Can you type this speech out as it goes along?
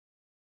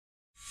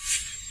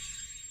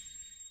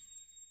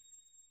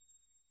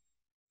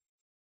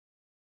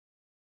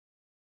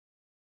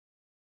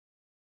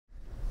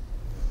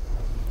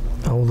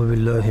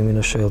بالله من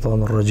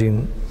الشيطان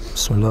الرجيم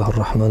بسم الله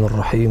الرحمن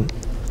الرحيم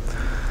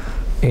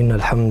إن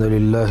الحمد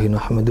لله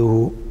نحمده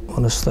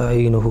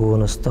ونستعينه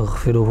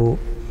ونستغفره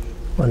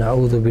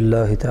ونعوذ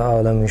بالله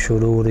تعالى من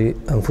شرور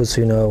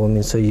أنفسنا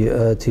ومن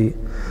سيئات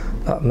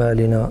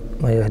أعمالنا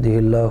من يهده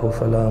الله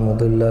فلا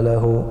مضل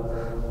له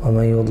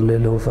ومن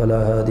يضلله فلا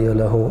هادي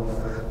له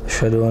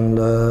أشهد أن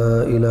لا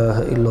إله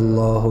إلا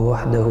الله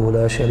وحده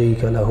لا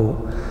شريك له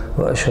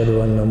وأشهد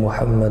أن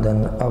محمدا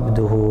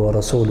عبده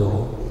ورسوله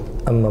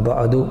أما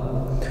بعد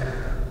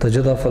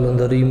تجد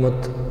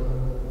falëndërimet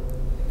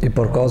I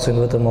përkasin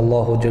vetëm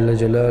Allahu Gjelle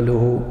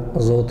Gjelaluhu,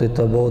 Zotit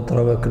të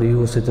botrave,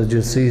 krijuesit të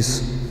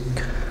gjithësisë.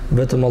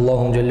 Vetëm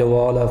Allahun Gjelle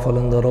Wala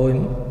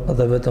falëndërojmë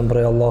dhe vetëm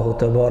prej Allahu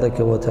te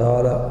bareke ve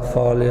teala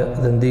falje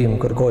dhe ndihmë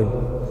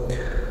kërkojmë.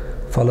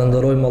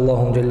 Falëndërojmë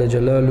Allahun Gjelle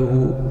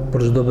Gjelaluhu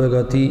për çdo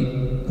begati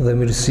dhe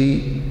mirësi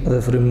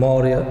dhe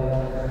frymëmarrje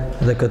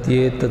dhe këtë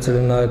jetë të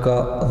cilën na e ka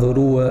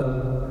dhuruar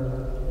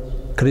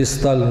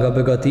kristal nga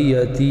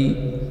begatia e tij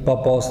pa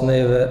pas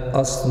neve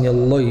asnjë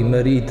lloj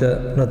merite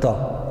në ta.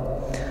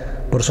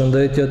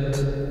 Përshëndetjet,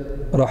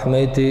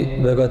 rahmeti,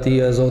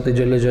 begatia e Zotit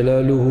Gjelle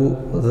Gjelaluhu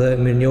dhe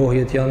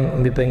mirënjohjet janë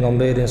mbi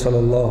pejgamberin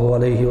sallallahu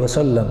alaihi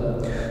wasallam,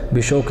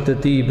 mbi shokët e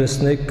tij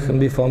besnik,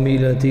 mbi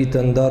familjen e tij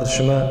të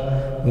ndarshme,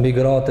 mbi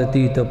gratë e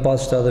tij të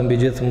pashta dhe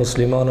mbi gjithë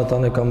muslimanët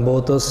anë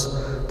kambotës,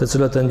 të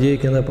cilët e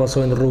ndjekin dhe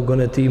pasojnë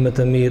rrugën e tij me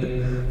të mirë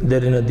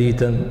deri në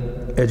ditën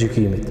e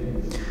gjykimit.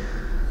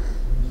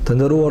 Të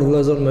nderuar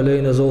vëllezër, me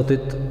lejen e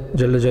Zotit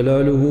Gjelle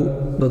Gjelaluhu,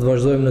 do të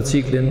vazhdojmë në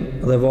ciklin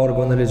dhe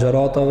vargun e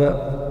ligjeratave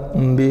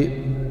mbi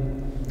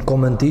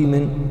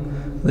komentimin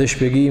dhe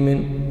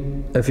shpjegimin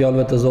e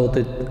fjalëve të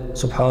Zotit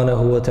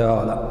subhanahu wa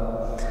ta'ala.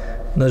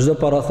 Në çdo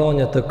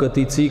parathonje të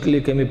këtij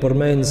cikli kemi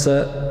përmendur se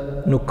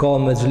nuk ka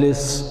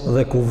mexhlis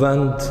dhe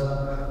kuvend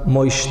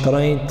më I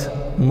shtrenjtë,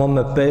 më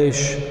me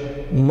peshë,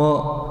 më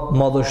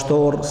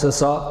madhështor se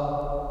sa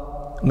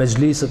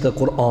mexhliset e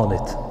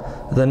Kur'anit.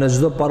 Dhe në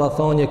çdo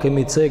parathonje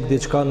kemi cek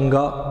diçka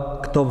nga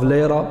këto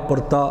vlera për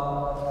ta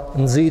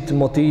nxit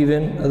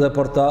motivin dhe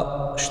për ta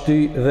shty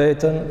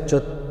veten që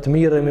të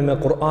miremi me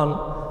Kur'an,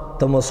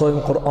 të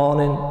mësojmë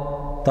Kur'anin,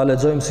 ta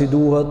lexojmë si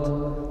duhet,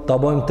 ta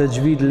bëjmë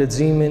tajvid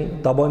leximin,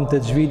 ta bëjmë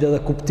tajvid edhe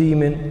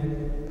kuptimin,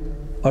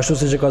 ashtu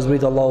siç e ka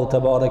zbritur Allahu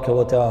te bareke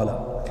ve teala.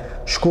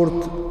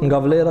 Shkurt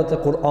nga vlerat e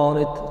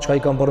Kur'anit, çka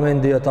I kanë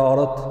përmendur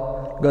dietarët,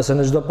 nga se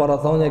në çdo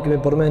parathonje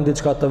kemi përmendur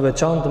diçka të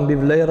veçantë mbi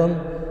vlerën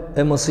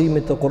e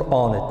mësimit të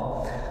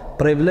Kur'anit.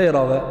 Prej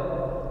vlerave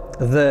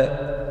dhe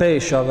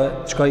peshave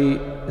çka I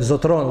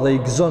zotron dhe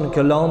I gëzon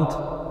kjo land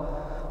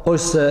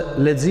është se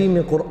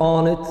leximi I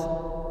Kur'anit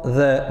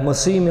dhe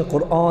mësimi I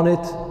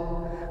Kur'anit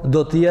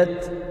do të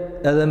jetë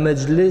edhe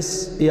mexhlis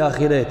I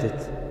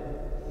ahiretit.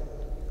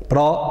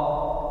 Pra,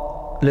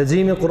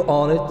 leximi I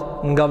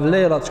Kur'anit nga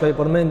vlerat çka I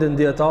përmendin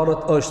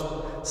dietarët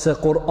është se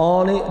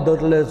Kur'ani do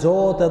të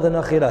lexohet edhe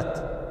në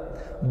ahiret.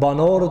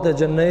 Banorët e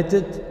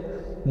xhennetit,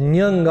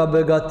 një nga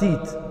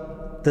begatit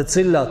të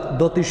cilat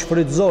do t'i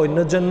shfrytëzojnë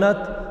në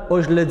xhennet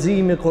është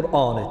leximi I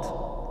Kur'anit.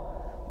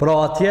 Pra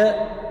atje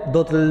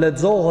do të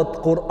lexohet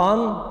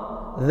Kur'an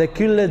dhe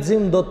ky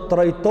lexim do të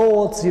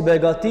trajtohet si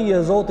begati e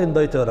Zotit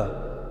ndaj tyre.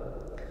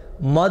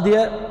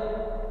 Madje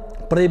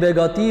prej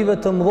begative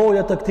të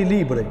mëdha të këtij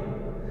libri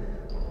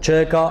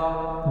që e ka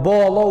bo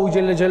Allahu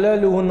Gjelle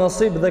Gjelaluhu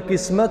nasib dhe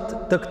kismet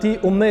të këtij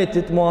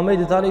umetit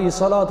Muhamedit alayhi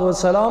salatu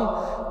vesselam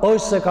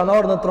është se kanë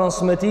ardhur në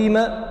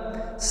transmetime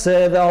se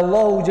edhe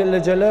Allahu Gjelle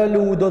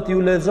Gjelaluhu do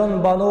t'ju lexon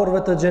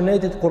banorëve të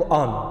xhenetit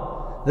Kur'an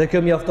dhe kjo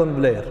mjafton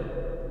vlerë.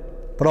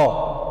 Pra,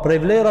 prej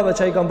vlerave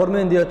që I kanë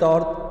përmendur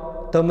dietarët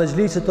të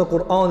mexhlisit të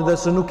Kur'anit dhe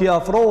se nuk I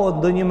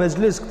afrohet ndonjë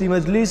mexhlis këtij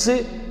mexhlisi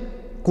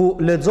ku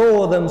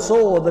lexohet dhe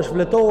mësohet dhe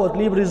shfletohet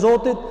libri I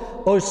Zotit,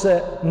 është se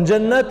në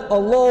xhennet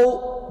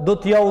Allahu do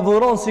t'ja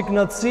udhëron si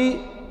knatësi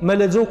me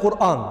lexu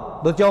Kur'an,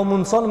 do t'ja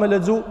mundson me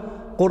lexu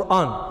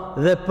Kur'an,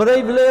 dhe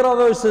prej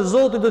vlerave është se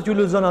Zoti do t'ju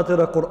lexon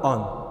atyre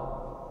Kur'an.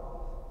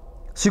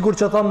 Sikur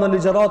që thamë në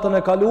ligjeratën e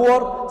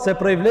kaluar, se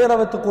prej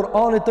vlerave të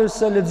Kur'anit është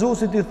se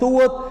lexuesit I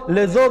thuhet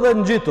lexo dhe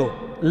ngjitu,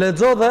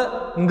 lexo dhe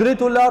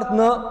ngritu lart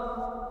në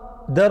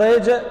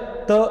deregje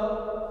të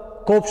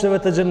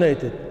kopshteve të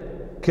xhenetit.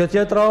 Kjo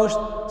tjetra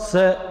është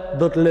se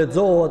do të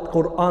lexohet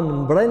Kur'an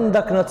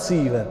brenda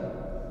knatësive.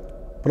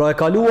 Pra e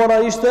kaluara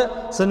ishte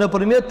se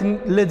nëpërmjet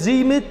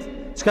leximit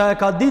çka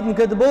e ka ditë në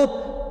këtë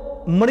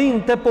botë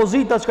mrin te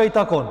pozita çka I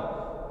takon.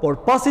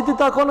 Por pasi ti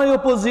takon ajo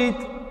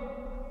pozitë,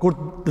 kur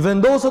të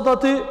vendoset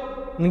aty,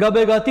 nga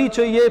begati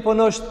që I jepën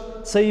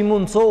është se I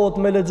mundsohet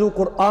me lexu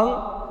Kur'an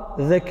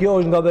dhe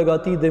kjo është nga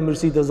begati dhe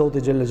mirësitë e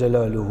Zotit Gjelle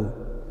Gjelaluhu.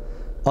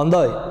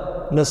 Andaj,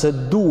 nëse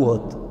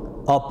duhet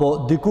apo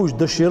dikush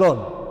dëshiron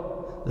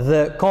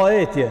dhe ka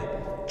etje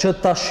që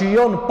ta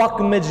shijon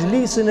pak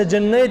mexhlisin e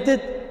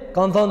xhennetit,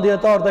 kanë thënë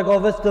dietarët e ka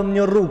vetëm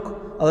një rrugë,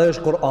 edhe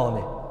është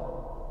Kur'ani.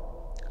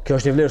 Kjo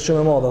është një vlerë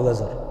shumë e madhe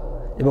vëllezër.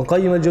 Ibn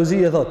Qayyim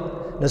el-Jauziyja thotë,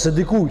 nëse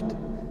dikujt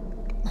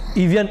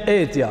I vjen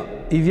etja,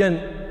 I vjen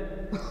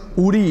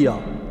uria,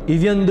 I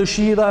vjen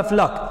dëshira e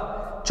flakt,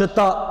 që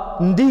ta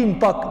ndin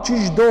pak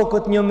çish do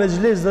këtë një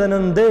mexhlis dhe në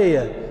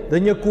ndeje dhe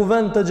një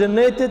kuvent të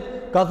xhenetit,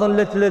 ka thënë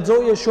le të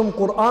lexoje shumë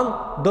Kur'an,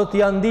 do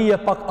t'ja ndije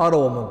pak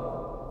aromën.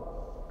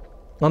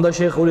 Andaj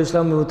Sheikhul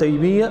Islam Ibn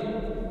Taymija,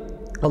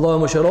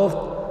 Allahu më shëroft,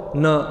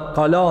 në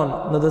kalan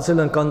në të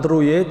cilën ka ndru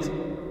jetë,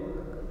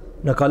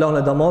 në kalan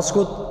e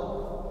Damaskut,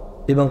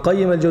 Ibn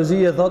Qayyim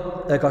el-Jauziyja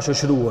thot e ka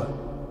shoqëruar.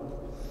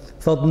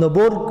 Thot në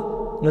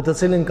burg në të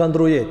cilin ka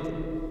ndru jetë,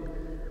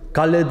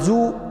 ka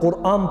lexu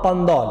Kur'an pa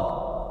ndal,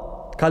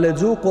 ka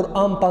lexu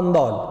Kur'an pa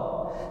ndal,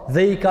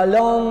 dhe i ka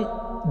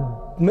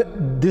lanë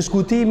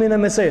diskutimin e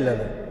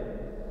meseleve.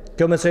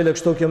 Kjo mesele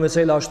kështu, kjo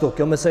mesele ashtu,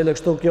 kjo mesele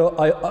kështu, kjo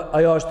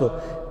ajo ashtu.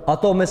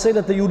 Ato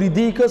meselet e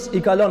juridikës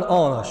i ka lanë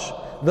anash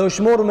dhe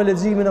është morë me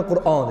leximin e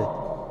Kur'anit.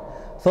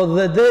 Thot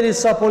dhe deri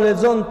sa po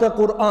lexon të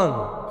Kur'an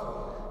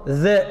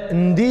dhe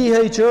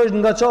ndihej që është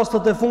nga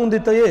çastet e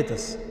fundit të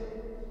jetës.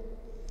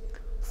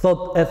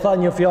 Thot e tha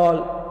një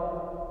fjalë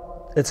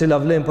e cila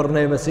vlen për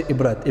neve si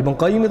ibret. Ibn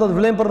Qayyim thot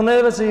vlen për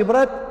neve si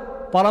ibret,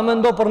 para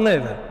mendo për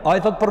neve.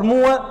 Ai thot për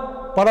mua,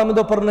 para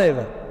mendo për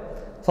neve.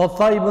 Thot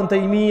tha Ibn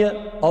Taymija,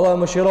 Allah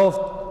më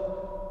shiroft,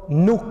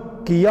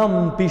 nuk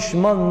jam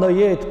pishman në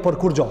jetë për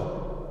kur gjallë.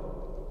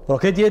 Por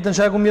këtë jetën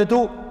që e kum jetu,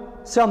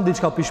 se jam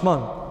diçka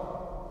pishman,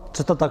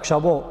 që të ta kësha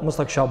bo, mës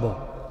ta kësha bo,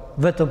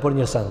 vetëm për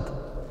një send.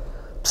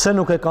 Pse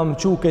nuk e kam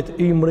qu këtë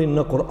imrin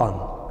në Kur'an?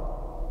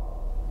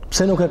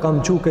 Pse nuk e kam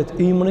qu këtë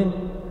imrin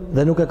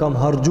dhe nuk e kam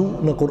hargju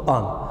në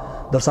Kur'an?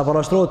 Dërsa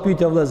parashtrohet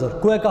pyetja vëllezër,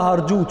 ku e ka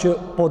hargju që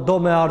po do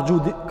me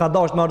hargju, ka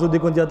dash me hargju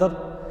dikun tjetër?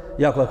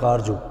 Ja ku e ka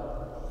hargju.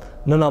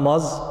 Në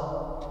namaz,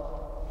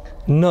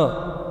 në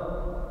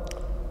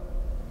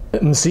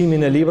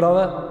mësimin e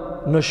librave,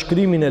 në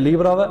shkrimin e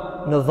librave,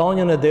 në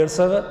dhanjën e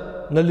derseve,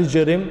 në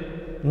ligjerim,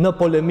 në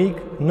polemik,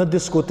 në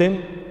diskutim,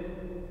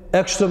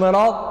 e kështu me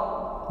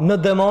radhë, në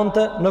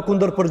demante, në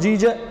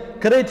kundërpërgjigje,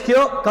 krejt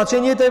kjo ka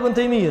qenë jetë e Ibn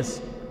Taymijës.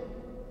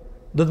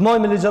 Do të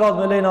marrim ligjerat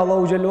me lejnë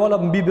Allahu xhallahu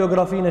ala mbi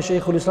biografinë e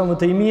Sheikhul Islam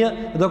Ibn Taymija,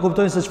 do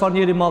kuptojnë se çfarë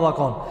njeri madh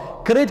kanë.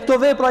 Krejt këto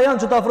vepra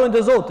janë që të afrojnë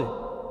te Zoti.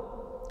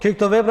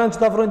 Këto vepra janë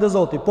që të afrojnë te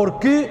Zoti, por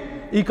ky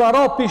i ka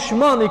ra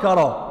pishman, i ka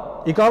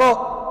ra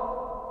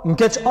në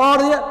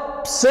keqardhje,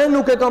 pse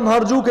nuk e kam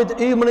harxhu këtë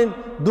imrin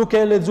duke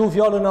e lexuar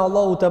fjalën e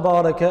Allahu te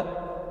bareke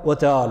ve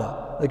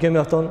teala. Dhe kemi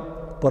afton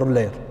për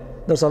vlerë.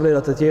 Ndërsa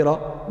vlerat e tjera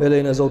me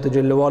lejnë e Zotit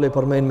xhallahu ala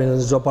përmend me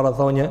çdo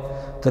parathonje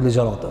të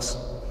ligjëratës.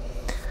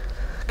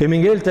 Kemi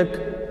ngel tek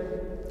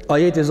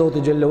ajeti i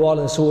Zotit xhallahu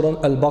ala në surën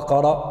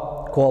Al-Baqara,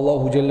 ku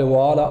Allahu xhallahu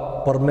ala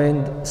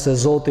përmend se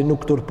Zoti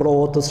nuk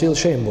turprohet të sjell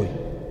shembuj.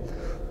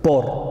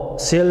 Por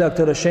sjellja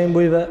këtyre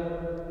shembujve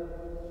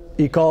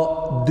i ka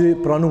dy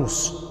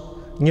pranus.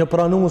 Një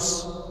pranus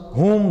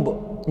humb,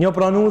 një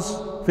pranus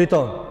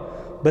fiton.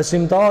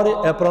 Besimtari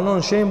e pranon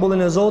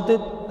shembullin e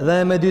Zotit dhe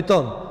e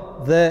mediton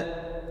dhe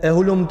e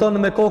hulumton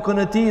me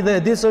kokën e tij dhe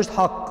e di se është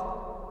hak.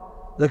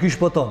 Dhe ky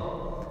shpëton.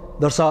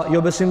 Ndërsa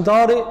jo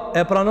besimtari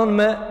e pranon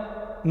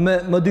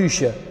me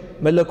dyshje,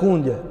 me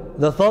lëkundje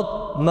dhe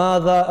thot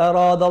madha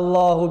arada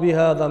Allahu bi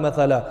hadha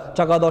mathala.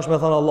 Çka ka dash me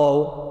thënë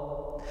Allahu?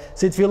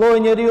 Si të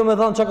fillojë njeriu me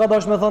thënë çka ka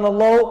dash me thënë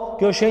Allahu,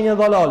 kjo është shenjë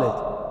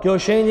dhalalit. Kjo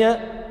është shenjë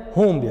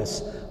humbjes.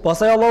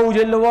 Pastaj Allahu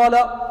xhallahu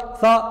ala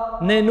tha,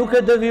 ne nuk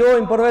e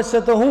devijojmë përveç se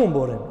të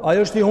humburin.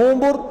 Ajo është i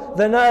humbur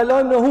dhe na e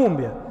lajmë në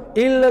humbje.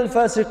 Illa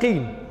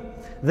al-fasiqin.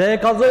 Dhe e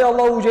kallzoi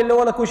Allahu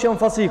xhallahu ala kush janë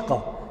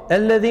fasika.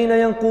 Alladhina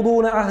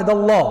yanquduna ahda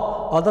Allah.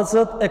 Ata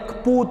që e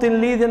kputin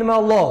lidhjen me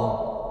Allahun.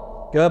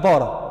 Kjo e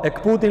para, e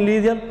kputin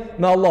lidhjen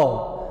me Allahun.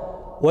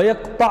 Wa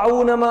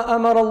yaqta'una ma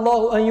amara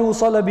Allahu an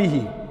yusala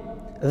bihi.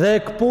 Dhe e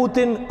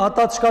kputin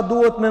ata çka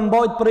duhet me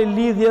mbajt prej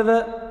lidhjeve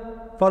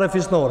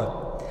farefisnore.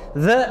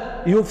 Dhe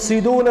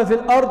yufsiduna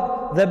fil ard,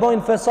 dhe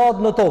bajnë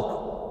fesad në tokë.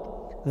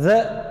 Dhe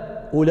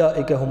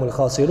ulaike humul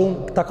khasirun,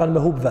 këta kanë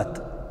me hub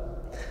vetë.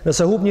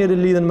 Nëse hub njëri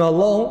lidhen me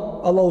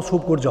Allahun, Allahu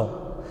s'hub kur gjao.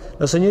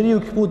 Nëse njëri ju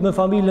këput me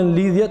familjen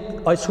lidhjet,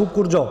 a i s'hub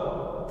kur gjao.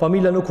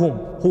 Familja nuk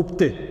hub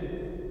ti.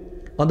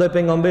 Andaj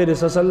pejgamberi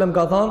s.a.s.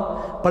 ka thanë,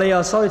 prej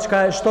asaj që ka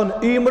e shton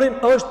imrin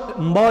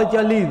është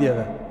mbajtja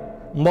lidhjeve.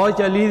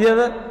 Mbajtja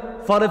lidhjeve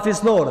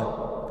farefisnore.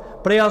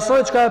 Prej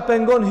asaj që ka e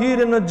pengon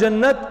hyrjen në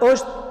xhennet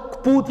është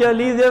kputja e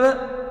lidhjeve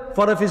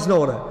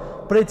farefisnore.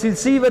 Prej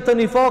cilësive të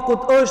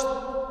nifakut është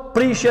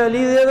prishja e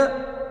lidhjeve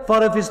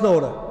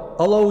farefisnore.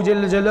 Allahu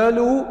xhelle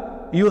xhelaluhu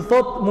ju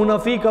thot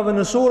munafikave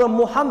në surën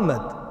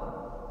Muhammed.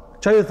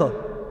 Çfarë ju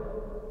thot?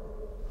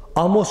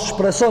 A mos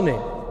shpresoni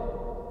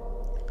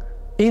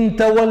in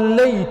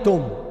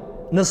tawallaitum,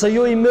 nëse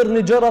ju i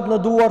mirëni gjërat në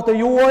duart e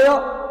juaja,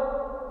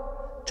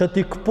 që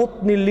t'i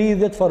kputni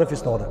lidhjet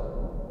farefisnore.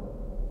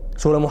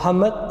 Sura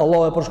Muhammed,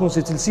 Allah e përshkruan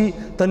si cilësi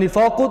të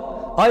nifakut,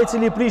 ai i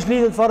cili prish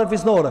lidhjet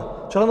farefisnore.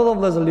 Çfarë do të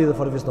thonë vëllezër lidhje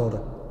farefisnore?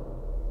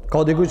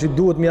 Ka dikush që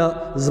duhet mja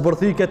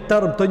zbërthi këtë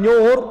term të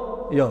njohur?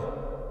 Jo.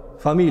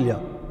 Familja.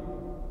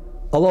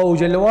 Allahu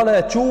xhallahu ala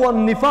e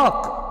quan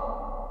nifak.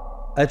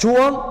 E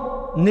quan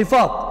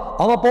nifak.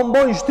 Ama po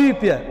mbojnë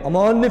shtypje,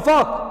 ama në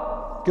nifak.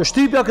 Kjo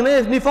shtypja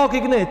kënet, nifak i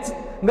kënet.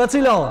 Nga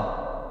cila anë?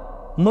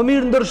 Më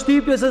mirë ndër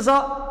shtypje se sa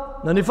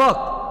në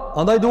nifak.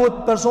 Andaj duhet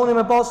personi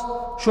me pas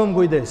shumë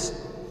kujdes.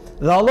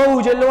 Dhe Allahu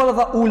xhallahu ala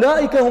tha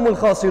ulaika humul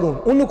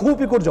khasirun. Unë nuk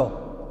hupi kur gjë.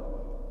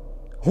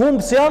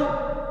 Humbs janë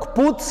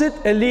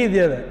kputësit e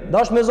lidhjeve,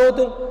 dash me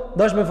Zotin,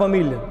 dash me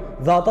familjen,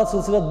 dhe ata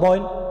të cilët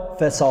bajnë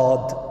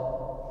fesad.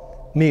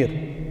 Mirë.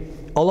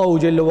 Allahu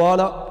xhallahu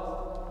ala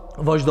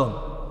vazhdon.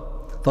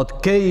 Thot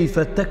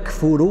kejfe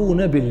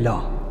tekfurune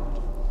billah.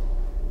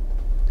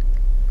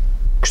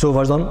 Kështu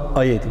vazhdon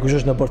ajeti. Kush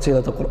është në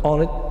përcjellet e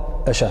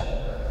Kur'anit e sheh.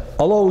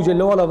 Allahu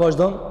xhallahu ala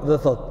vazhdon dhe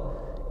thot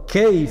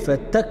kejfe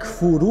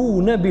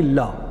tekfurune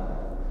billah.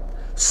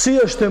 Si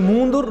është e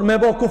mundur me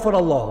bë kufër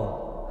Allahun?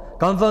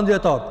 Kanë thënë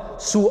dietar,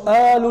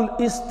 sualul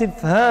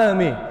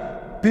istifhami,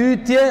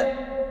 pyetje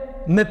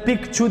me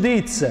pikë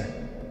çuditëse.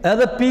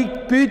 Edhe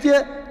pikë pyetje,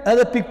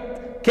 edhe pikë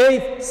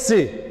kejf si.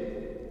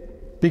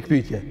 Pikë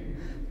pyetje.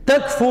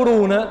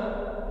 Tekfurune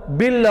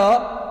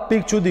billah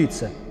pikë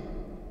çuditëse.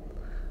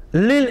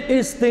 Lil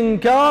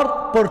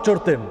istinkar për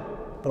çortim.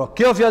 Pra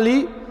kjo fjali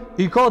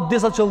i ka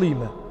disa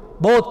qëllime.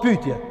 Bëhet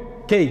pyetje,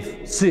 kejf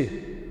si.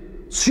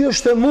 Si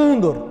është e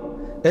mundur?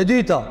 E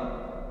dyta,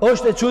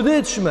 është e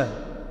çuditshme.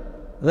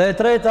 Dhe e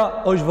treta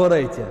është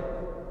vërejtje.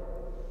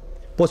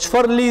 Po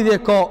çfarë lidhje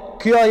ka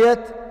ky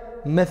ajet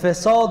me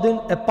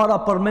fesadin e para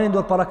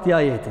përmendur para këtij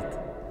ajetit?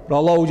 Pra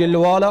Allahu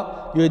xhallahu ala,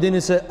 ju e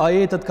dini se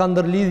ajetet kanë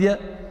ndërlidhje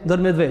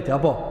ndërmjet vete,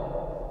 apo?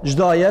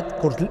 Çdo ajet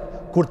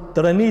kur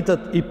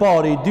trenitet i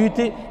pari,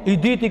 i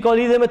dyti ka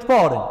lidhje me të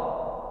parin.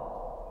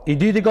 I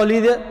dyti ka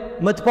lidhje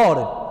me të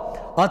parin.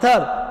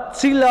 Atëherë,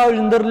 cila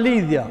është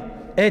ndërlidhja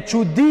e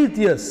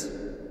çuditjes?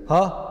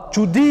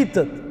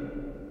 Çuditët.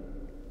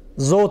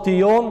 Zoti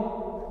jon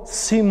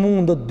si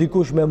mundet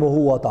dikush me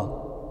mohu ata?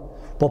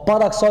 Po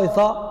para kësaj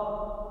tha,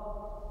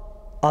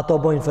 ato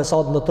bëjnë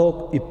fesad në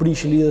tokë, i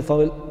prishin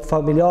lidhjen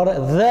familjare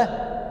dhe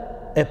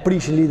e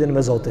prishin lidhjen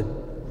me Zotin.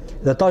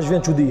 Dhe tash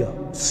vjen çudia.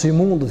 Si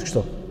mundet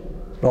kështu?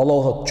 Pra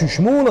Allahu thot, çish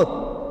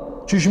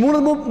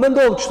mundet me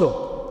ndodh kështu?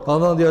 Ka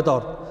thënë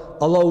dietar,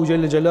 Allahu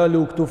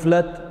xhelalu këtu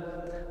flet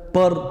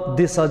për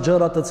disa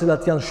gjëra të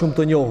cilat janë shumë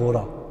të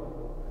njohura.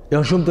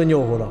 Janë shumë të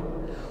njohura.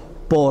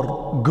 Por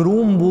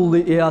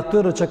grumbulli e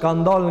atyre që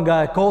kanë dalë nga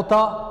e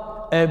kota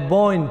e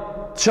bojnë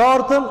të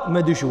qartën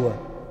me dyshue.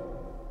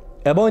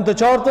 E bojnë të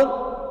qartën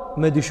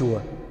me dyshue.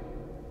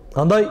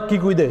 Andaj ki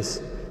kujdes.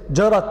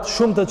 Gjërat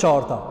shumë të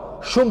qarta,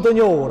 shumë të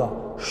njohura,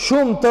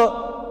 shumë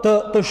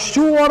të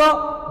shquara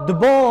të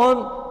bëhen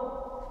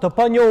të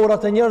pa njohura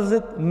të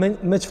njerëzit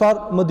me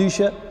çfarë më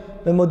dyshe?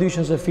 Me më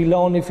dyshen se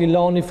filani,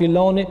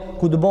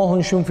 ku të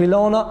bëhen shumë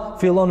filana,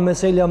 fillon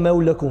meselja me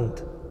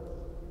ulekund.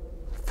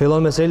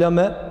 Fillon meselja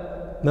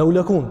me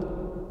ulekund.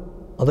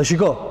 A dhe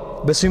shiko,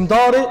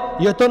 besimtari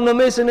jeton në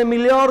mesin e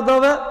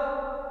miliardave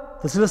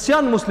të cilës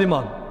janë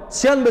musliman,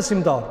 s'janë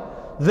besimtar.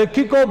 Dhe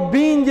kiko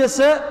bindje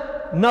se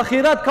në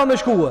ahiret ka me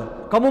shkue,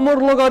 ka më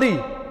mërë llogari.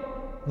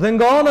 Dhe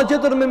nga ana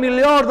tjetër me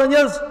miliarda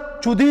njerëz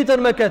çuditen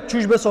me këtë,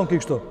 çish beson ki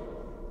kështu?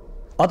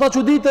 Ata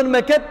çuditen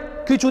me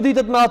këtë, ky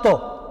çuditet me ato.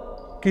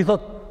 Ki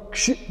thot,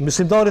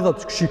 besimtari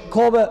thot,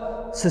 shikove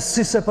se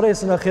si se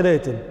presin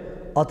ahiretin.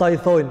 Ata i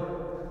thojnë,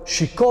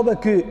 shikove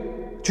ky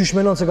çish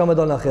menon se ka me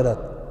dalë në ahiret.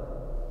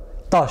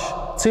 Tash,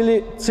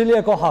 cili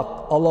e ka hak?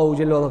 Allahu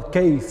xhallahu thot,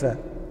 kejfe.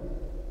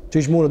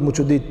 Çish mundet mu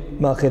çudit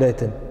me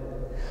ahiretin.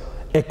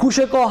 E kush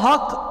e ka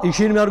hak,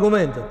 ishin me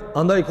argumentet.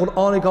 Andaj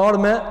Kur'ani ka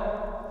ardhur me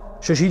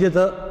shëshitje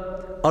të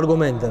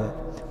argumenteve.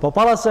 Po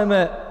para se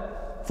me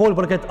fol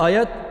për këtë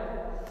ajet,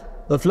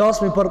 do të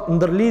flasmi për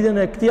ndërlidhjen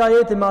e këtij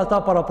ajeti me ata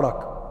para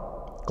prak.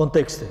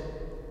 Konteksti.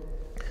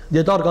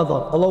 Dietar kanë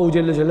thënë, Allahu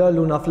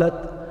xhallahu na flet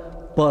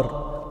për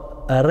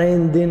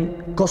rendin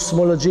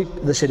kosmologjik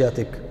dhe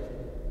sheriatik.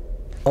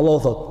 Allahu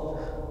thot,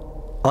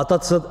 ata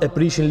të cilët e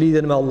prishin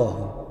lidhjen me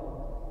Allahun.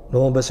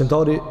 Domthonë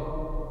besimtari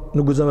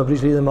nuk guxon me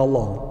prish lidhjen me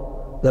Allahun.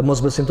 Dhe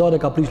mos besimtari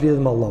ka prish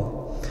lidhjen me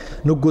Allahun.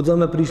 Nuk guxon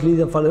me prish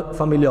lidhjen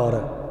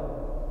familjare.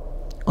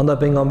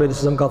 Andaj pejgamberi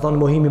sa më ka thënë,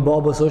 mohimi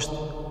babës është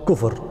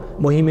kufër,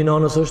 mohimi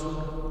nanës është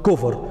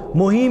kufër,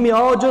 mohimi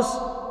axhës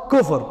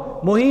kufër,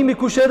 mohimi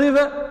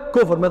kusherive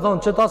kufër. Me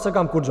thonë që ta se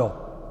kam kur gjao,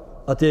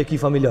 ati e ki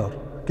familjar,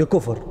 kjo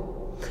kufër.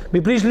 Mi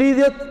prish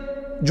lidhjet,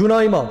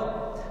 gjuna i madh.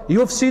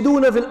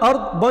 Yufsiduna fil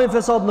ard, bajnë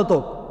fesad në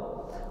tokë.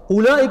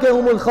 Ulaike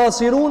humul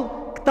khasirun,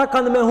 këta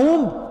kanë me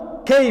humb,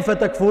 kejfe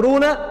të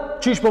këfurune,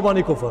 qish po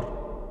bani kufër.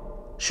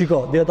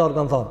 Shiko, djetarë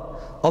kanë thanë,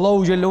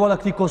 Allahu xhallahu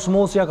këti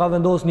kosmosja ka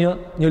vendos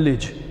një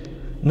ligj,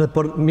 në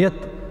përmjet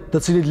të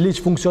cilit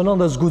ligj funksionon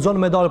dhe zgudzon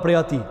me dalë prej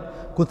ati.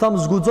 Ku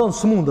thamë zgudzon,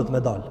 s'mundet me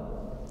dalë.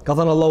 Ka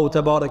thënë Allahu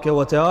te bareke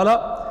ve teala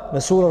në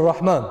surën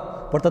Rahman,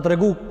 për të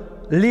tregu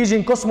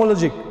ligjin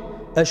kosmologjik,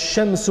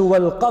 ash-shamsu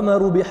wal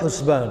qamaru bi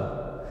husban.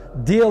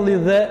 Dielli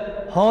dhe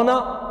hana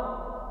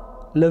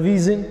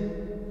lëvizin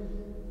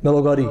me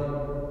llogari.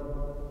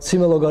 Si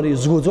me llogari,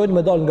 zgudzojnë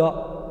me dal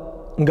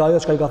nga ajo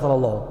çka i ka thënë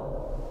Allahu.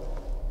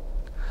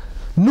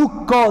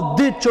 Nuk ka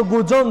ditë që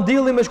guxon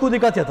dielli me shku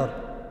dika tjetër.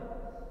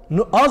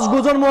 As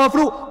guxon mu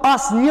afru,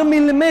 as 1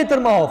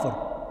 milimetër më afër.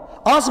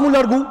 As mu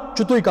largu,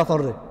 që tu i ka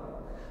thënë.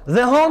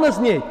 Dhe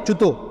hanës njëjtë, që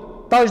tu,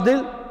 tash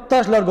dil,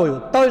 tash largoju,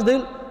 tash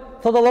dil,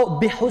 thotë Allah,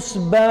 bi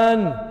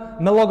husban,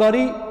 me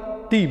llogari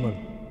timën.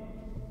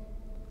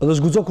 Edhe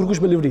s'guxon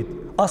kërkush me livrit.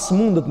 As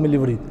mundet me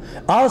livrit.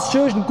 As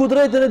që është në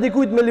kudretën e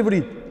dikujt me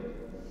livrit.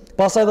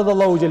 Pastaj thot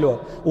Allahu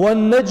xhelal. Wa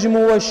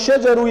an-najmu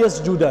wash-shajaru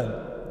yasjudan.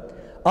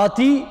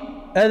 Ati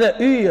edhe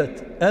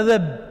yjet, edhe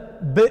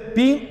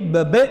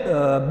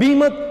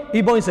bimët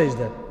i bojnë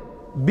sejdë.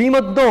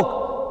 Bimët dok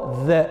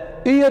dhe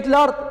yjet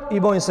lart i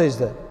bojnë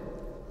sejdë.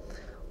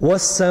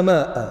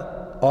 Was-samaa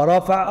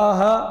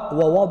rafa'aha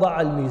wa wada'a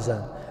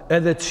al-mizan.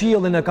 Edhe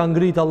qiellin e ka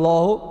ngrit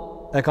Allahu,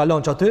 e ka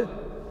lënë aty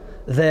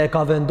dhe e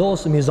ka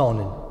vendosur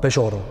mizanin,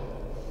 peshorën.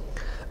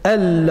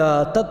 Alla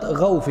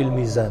tatghaw fil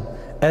mizan.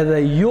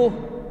 Edhe ju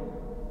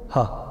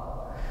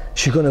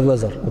shikoni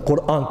vëllezër, në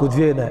Kur'an ku të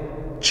vjen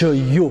që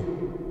ju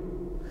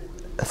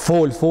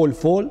fol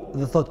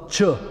dhe thot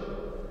që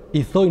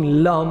i thojnë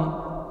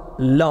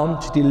lam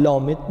që ti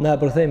lamit, ne e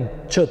përthejmë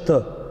që të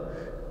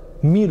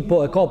mirë,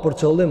 po e ka për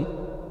qëllim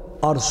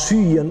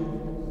arsyeën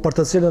për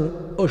të cilën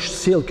është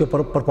sjell kjo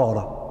për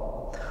para.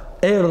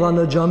 Erdha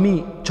në xhami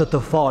që të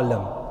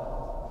falem.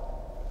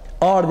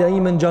 Ardha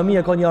ime në xhami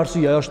e ka një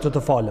arsye, është që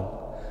të falem.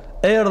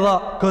 Erdha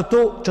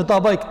këtu që ta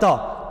bëj këta.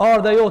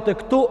 Ardha jote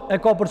këtu e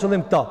ka për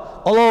qëllim këta.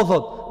 Allahu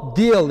thot,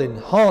 diellin,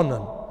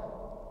 hanën,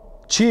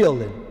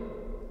 qiellin,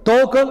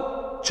 tokën,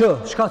 që,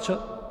 shka që?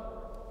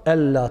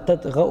 Ella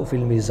tatghaw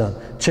fil mizan.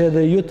 Që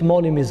edhe ju të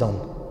mani mizan.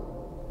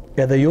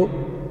 Edhe ju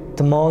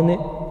të mani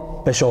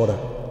peshore.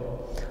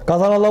 Ka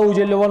thënë Allahu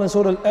xhallahu ala në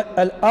surën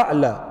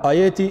Al-A'la,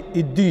 ajeti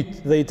i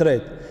 2 dhe i 3.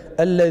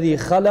 Alladhi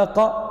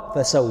khalaqa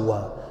fasawwa.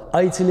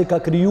 Ai i cili ka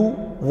kriju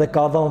dhe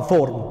ka dhënë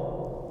formë.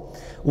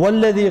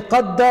 Walladhi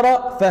qaddara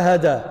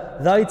fahada.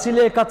 Dhe ai i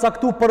cili e ka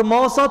caktuar për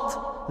masat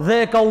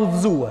dhe e ka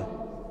udhëzuar.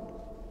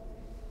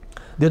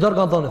 Dietar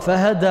kanë thënë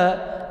fahada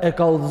e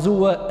ka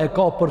udhëzuar, e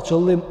ka për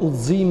qëllim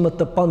udhëzime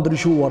të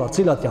pandryshuara.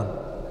 Cilat janë?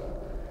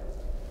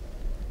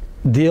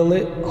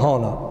 Dielli,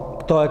 hana.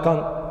 Këto e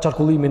kanë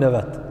qarkullimin e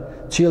vet.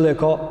 Qielli e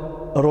ka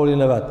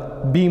rolin e vet.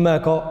 Bima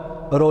e ka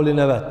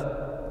rolin e vet.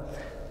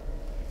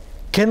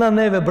 Kena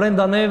neve,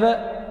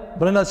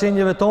 brenda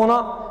qenjeve tona,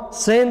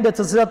 sende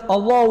të cilat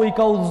Allahu i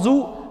ka udhëzu,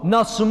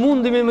 na së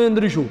mundimi me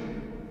ndryshu.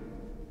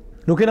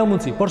 Nuk kena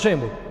mundësi. Për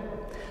shembull,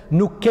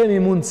 nuk kemi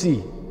mundësi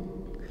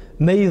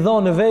me i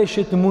dhanë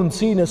veshit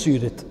mundësi në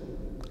syrit.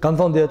 Kanë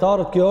thonë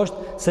dietarët, kjo është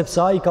sepse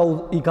ai i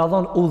ka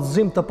dhënë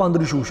udhëzim të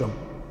pandryshueshëm.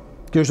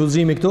 Kjo është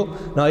udhëzimi këtu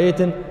në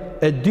ajetin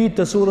e 2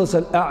 të surës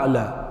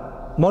Al-A'la.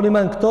 Moni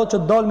men këto që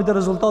dalmi të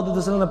rezultatit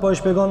të cilën e po e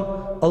shpjegon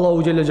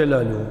Allahu xhelle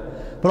xhelalu.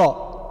 Pra,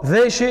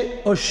 veshi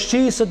është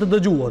shqisë të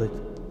dëgjuarit.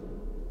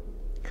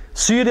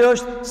 Syri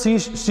është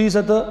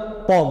shqisë të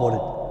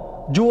pamurit.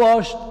 Gjua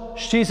është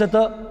shqisë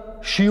të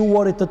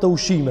shijuarit të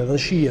ushqimeve dhe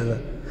shijeve.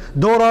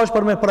 Dora është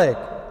për me prek.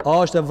 A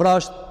është e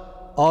vrasht,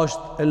 a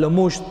është e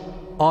lëmusht,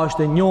 a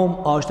është e njom,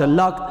 a është e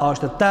lakt, a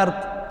është e tert.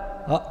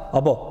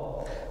 Apo.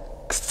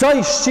 Kësaj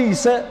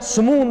shqise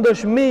së mund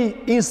është me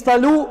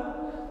instalu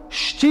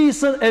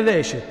shqisën e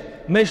veshit.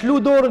 Me shlu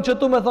dorën që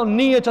tu me thonë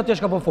nije që atje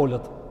shka po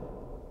folët.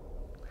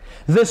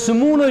 Dhe së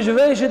mund është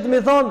veshit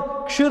me thonë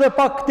këshire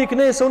pak këti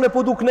knese, unë e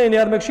po du kneni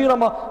erë me këshira,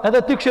 ma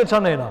edhe ti këshirë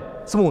qanena.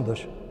 Së mund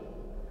është.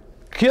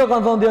 Kjo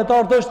kanë thonë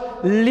djetarët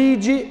është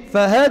ligji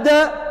fehede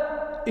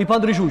i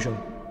pandryshushëm.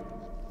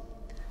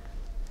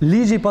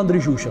 Ligji i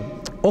pandryshushëm.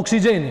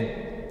 Oksigenin,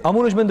 a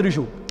mund është me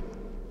ndryshu?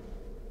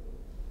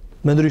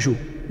 Me ndryshu,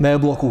 me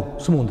e bloku,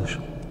 së mund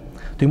është.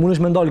 Ti mund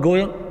është me ndalë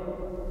gojen,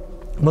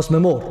 mës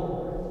me morë.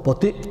 Po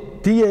ti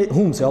e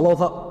humësi, Allah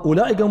tha,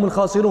 ulaike humul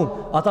khasirun,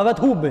 ata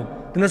vetë humbin.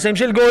 Nëse e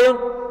mshel gojen,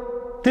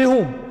 ti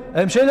hum.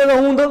 E mshel edhe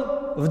hundën,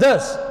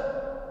 vdes.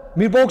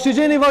 Mirë po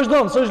oksigeni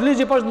vazhdojnë, së është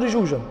ligji pas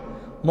ndryshushëm.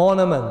 Ma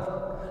në mend,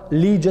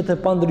 ligjet e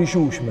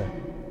pandryshushme.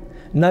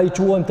 Na i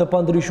quajmë të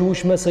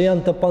pandryshushme se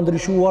janë të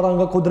pandryshuara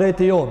nga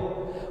kudreti jonë.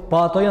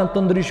 Pa ato janë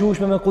të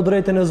ndryshushme me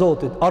kudretin e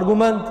Zotit.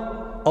 Argument,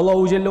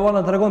 Allahu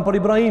Gjelluana të regon për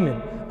Ibrahimin,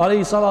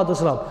 alayhi salatu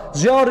wassalam.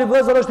 Zjarri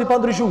vëzër është i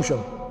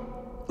pandryshushëm.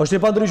 Është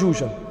i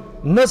pandryshushëm.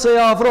 Nëse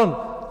ja afron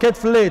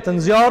këtë fletën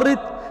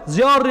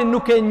zjarri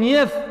nuk e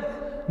njeh,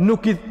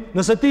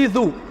 nëse ti i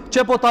thu,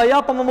 që po ta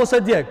japa më mos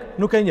e djeg,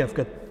 nuk e njeh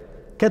këtë.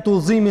 Këtë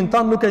udhëzimin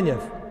tanë nuk e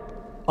njeh.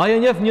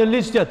 Ajo njeh një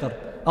ligj tjetër.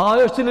 A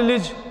ajo është cili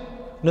ligj?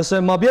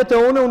 Nëse ma bjetë e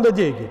une, unë dhe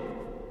djegi.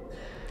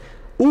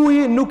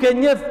 Uji nuk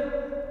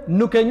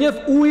e njef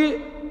uji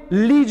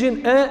ligjin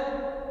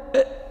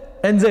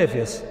e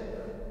nxefjes.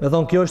 Me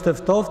thonë, kjo është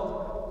eftoft,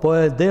 po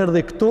e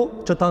derdhi këtu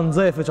që ta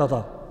nxefe që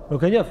ata.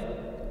 Nuk e njef.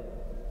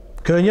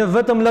 Kjo e njef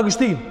vetëm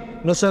lagështin.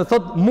 Nëse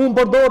thot, mund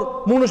përdor,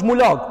 mund është mu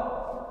lag.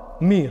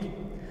 Mirë.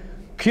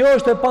 Kjo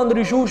është e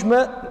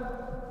pandryshushme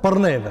për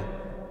neve.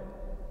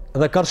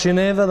 Dhe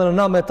karshineve dhe në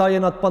na me ta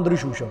jena të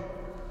pandryshushme.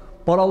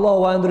 Por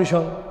Allahu e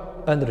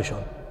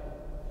ndryshon.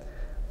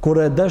 Kur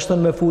e deshtën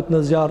me fut në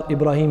zjarë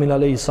Ibrahimin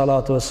alayhi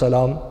salatu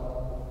wassalam,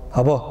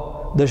 apo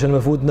deshtën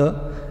me fut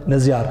në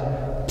zjarë.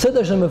 Pse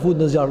deshtën me fut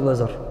në zjarë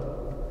vëllezër?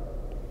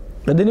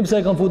 E dini pse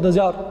e kanë fut në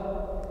zjarë?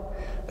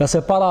 Nga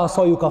se para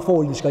asaj ju ka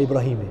fol diçka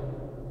Ibrahimi.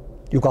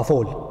 Ju ka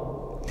fol.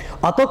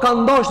 Ato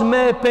kanë dashur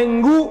me e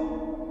pengu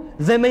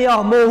dhe me ja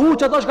mohu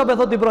që ata shka be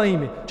thot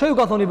Ibrahimi. Që ju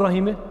ka thonë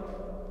Ibrahimi?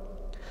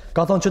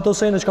 Ka thonë që të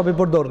sejnë që ka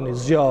përdorni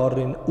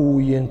zjarrin,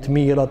 ujin, të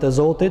mirat e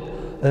Zotit,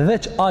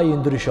 veç aji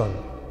ndryshon.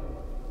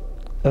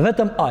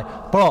 Vetëm aj.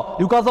 Pra,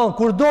 ju ka thonë,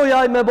 kur doje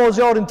aj me bo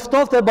zjarrin të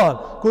ftoft e ban,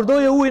 kur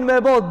doje ujin me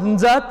bo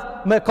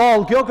nxet, me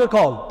kall, kjo kë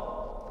kall.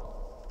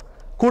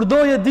 Kur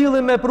doje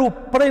dillin me pru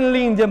prej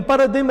lindjen,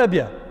 për edim me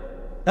bje.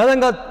 Edhe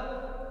nga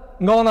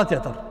ana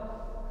tjetër.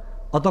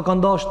 Ato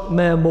kanë dasht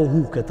me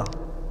mohu këta.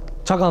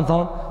 Qa kanë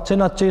thonë? Që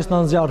na të qesë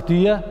në zjarë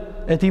tyje,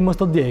 e ti mës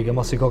të djege,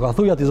 mas i koka.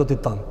 Thuja ti Zotit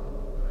tanë.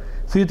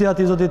 Thuja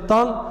ti Zotit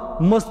tanë,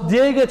 mës të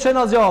djege që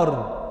na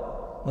zjarën.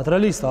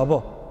 Materialista,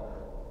 apo?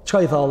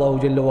 Qka i tha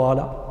Allahu Gjellu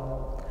Ala?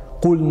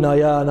 Kulna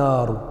ja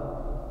naru,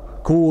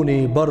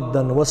 kuni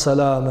bërden vë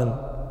salamen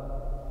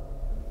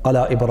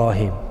ala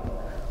Ibrahim.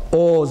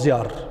 O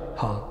zjarë,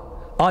 ha,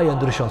 aje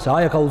ndryshon, se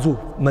aje ka uzu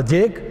me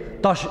djeg,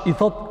 tash i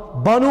thot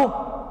banu,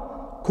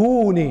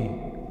 kuni,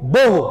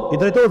 bohu, i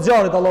drejtojt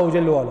zjarit Allahu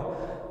Gjellu Ala.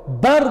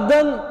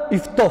 Bërden i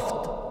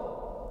ftoft,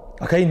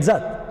 a ka i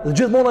nëzet, dhe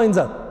gjithmona i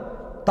nëzet,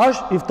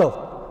 tash i ftoft,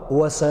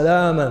 vë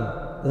salamen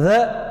dhe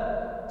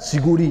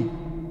siguri.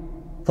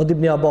 Thot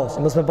Ibn Abbas,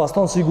 mës me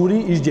paston siguri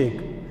ish gjeg,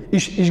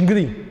 ish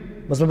ngri,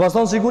 mës me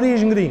paston siguri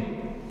ish ngri.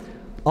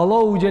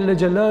 Allahu Gjelle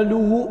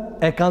Gjelaluhu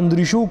e ka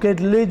ndryshu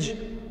këtë ligjë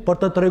për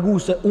të tregu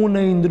se unë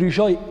e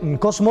ndryshoj në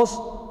kosmos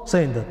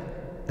se ndet.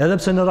 Edhe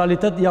pse në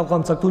realitet ja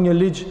kam caktu një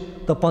ligjë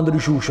të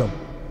pandryshushëm.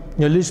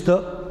 Një ligjë të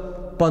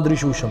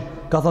pandryshushëm.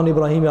 Ka thonë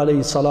Ibrahimi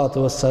alayhi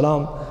salatu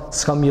vesselam,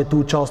 s'kam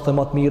jetu qaste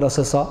më të mira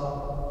se sa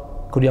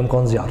kur jam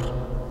kon zjarr.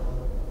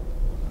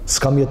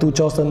 S'kam jetu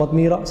qaste më të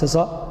mira se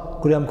sa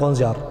kur jam kon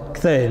zjarr.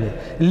 Ktheheni.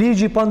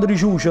 Ligji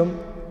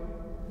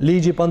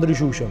i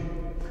pandryshushëm.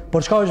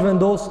 Por çka është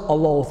vendos?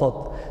 Allahu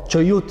thotë që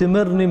ju të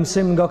merrni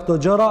mësim nga këto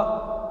gjëra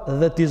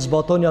dhe t'i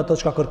zbatoni ato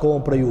që ka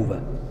kërkohen për juve.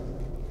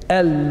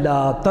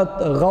 Ella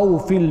tatghaw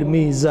fil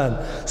mizan.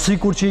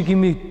 Sikur që i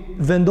kemi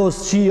vendos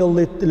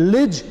qiellit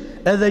ligj,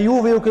 edhe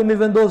juve ju kemi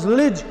vendos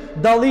ligj,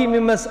 dallimi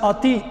mes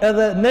atij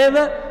edhe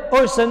neve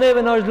është se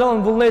neve na është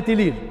lënë vullneti i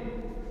lirë.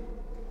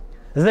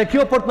 Dhe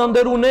kjo për të na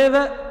nderu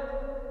neve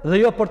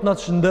dhe jo për të na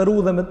shënderu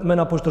dhe me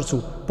na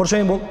poshtërsu. Për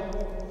shembull,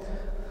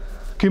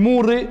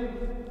 kimurri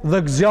dhe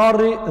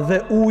gzjarri dhe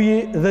uji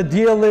dhe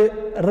dielli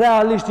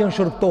realisht janë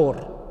shërptor,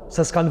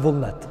 se s'kan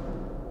vullnet.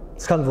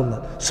 S'kan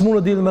vullnet. S'mund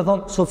të dilë me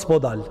thonë, sot s'po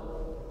dal.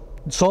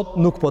 Sot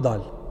nuk po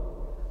dal.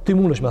 Ti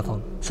mundesh me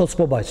thonë, sot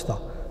s'po baj qëta.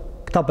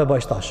 Këta pe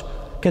baj qëtash.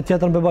 Këtë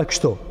tjetër pe baj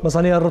kështu.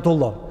 Mësani e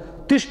rëtullon.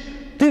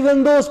 Ti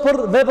vendos për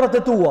veprat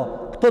e tua.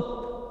 Këto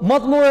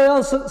matë mëre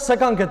janë se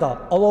kanë këta.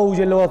 Allahu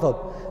Gjelloha thot,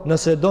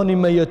 nëse doni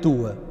me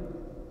jetue,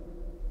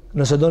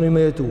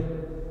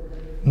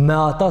 me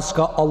ata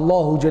s'ka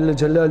Allahu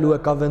Gjellalu e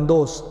ka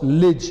vendos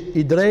ligj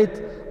i drejt,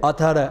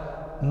 atëherë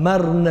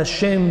merë në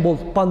shembull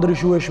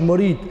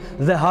pandryshueshmërit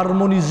dhe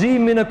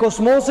harmonizimin e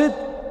kosmosit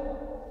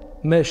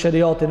me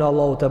shariatin e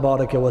Allahu te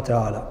bareke ve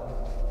teala.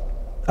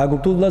 A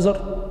kuptu vëllezër?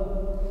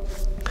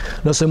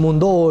 Nëse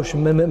mundohesh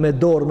me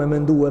dorë me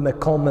mendu e me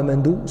kam me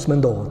mendu,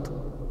 s'mendohet.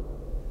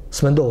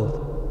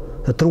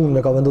 Dhe trunin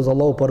e ka vendosur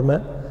Allahu për me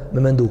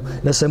mendu.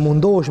 Nëse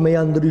mundohesh me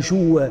janë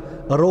ndryshue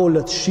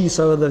rolet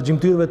shisave dhe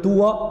gjimtyrëve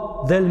tua,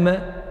 del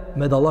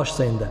me dallash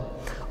sende.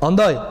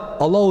 Andaj,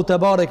 Allahu te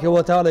bareke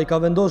ve teala i ka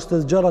vendosur të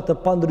gjëra të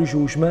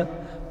pandryshueshme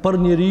për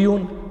njeriu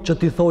që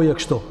ti thoje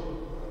kështu.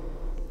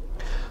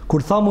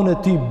 Kur thamun e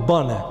ti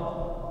bane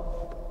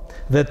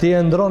dhe ti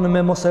e ndronë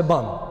me mos e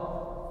ban,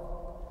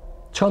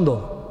 që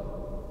ndonë?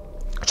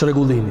 Që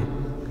regullimi?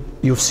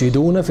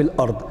 Jufsidune fil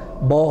ard,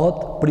 bahët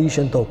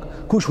prishen tokë.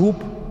 Kush hub?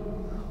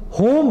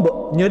 Humbë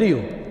njeriu.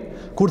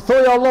 Kur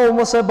thoje Allahu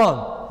mos e ban,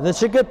 dhe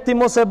që këtë ti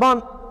mos e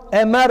ban,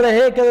 e merre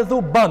heke dhe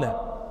thu bane.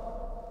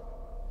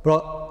 Pra,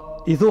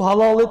 i thu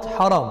halalit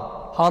haram,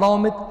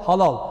 haramit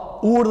halal,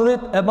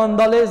 urdhrit e ban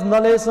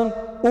ndalesën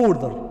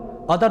urdhër.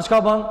 Atër çka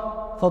ban?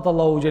 Thotë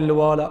Allahu Gjellu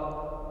Ala,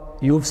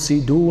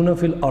 jufsidune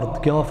fil ard,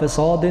 kjo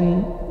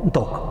fesadin në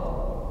tokë.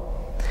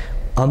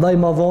 Andaj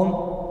ma vonë,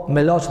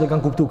 me laqët e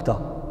kanë kuptu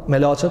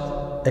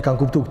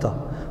këta.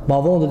 Ma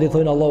vonë dhe t'i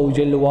thojnë Allahu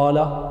Gjellu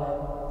Ala,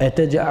 e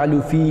te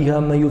gja'alu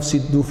fiha me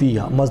jufsidu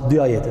fiha. Mas dy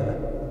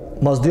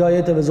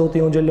ajeteve, Zoti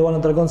Jon Gjellu Ala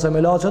në të regonë se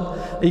me laqët,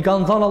 i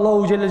kanë thënë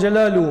Allahu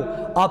Gjellalu,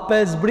 a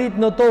pe zbrit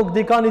në tokë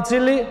dikan i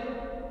cili,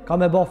 ka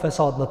me ba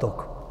fesad në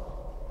tokë.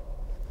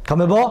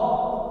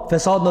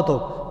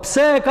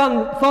 Pse e kanë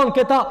thonë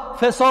këta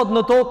fesad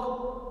në tokë?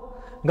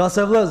 Nga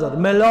se vlezër,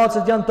 me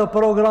lacet janë të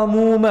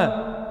programume.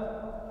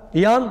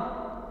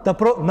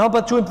 Na pa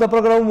të qujmë të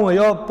programume,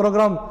 jo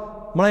program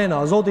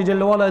mrejna, Zoti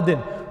Gjellu Ala e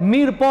din.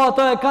 Mirë po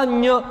ato e kanë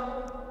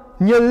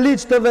një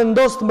liqë të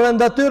vendost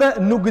mrenda tyre,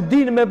 nuk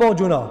din me bo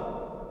gjuna.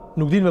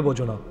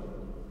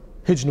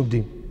 Hiq nuk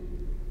din.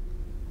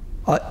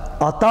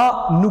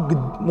 Ata nuk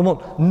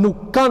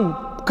kanë,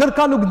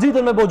 kërka nuk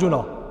dzitën me bo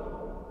gjuna.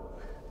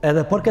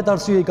 Edhe për këtë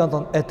arsye i kanë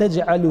thonë, e te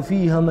gja'alu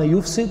fiha me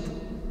jufsid,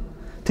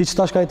 ti që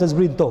tash ka i të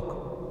zbrit në tokë.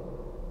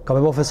 Ka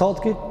me bo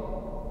fesad ki?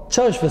 Që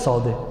është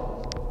fesadi?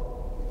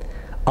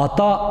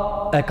 Ata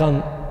e kanë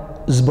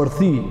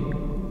zbërthi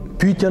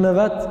pyetjen e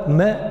vetë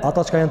me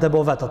ata që ka janë të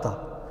bo vetë ata.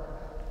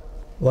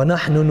 wa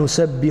nahnu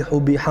nusabbihu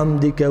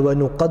bihamdika wa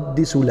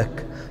nuqaddisu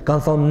lak.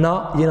 Kanë thonë na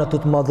jena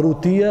të madhru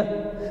tyje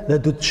dhe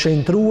du të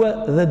shentrue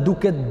dhe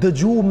duke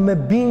dëgju me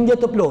bindje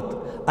të plot.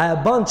 A e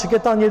ban që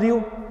këta njeriu?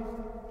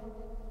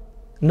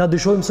 Na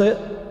dyshojmë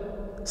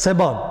se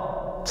ban.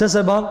 Pse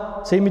se ban?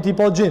 Se imi ti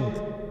po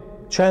gjindë.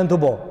 Që e në të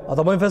bo?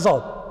 Ata bojnë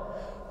fesat.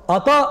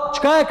 Ata,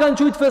 qka e kanë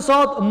qujtë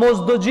fesat?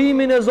 Mos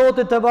dëgjimin e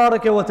Zotit te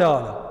bareke ve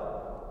teala.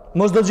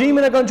 Mos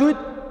dëgjimin e kanë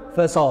qujtë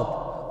fesat.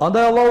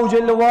 Andaj Allahu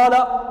xhallahu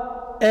ala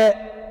e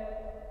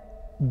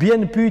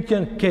bjen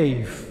pyetjen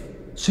kejf.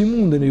 Si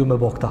mundin ju me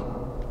bo këta?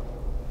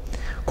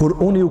 Kur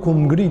unë ju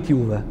kum ngrit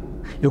juve,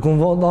 ju kum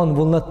dhënë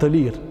vullnet të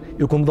lirë,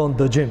 ju kum dhënë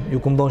dëgjim, ju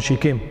kum dhënë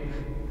shikim,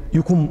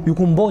 ju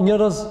kum bo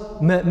njerëz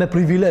me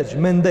privilegj,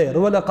 me nder.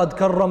 Wala qad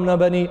karramna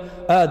bani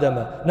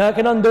Adama. Na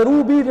kena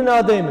nderu birin e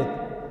Ademit.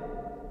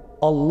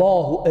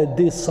 Allahu e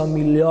di sa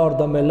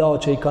miliarda me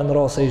laçe i kanë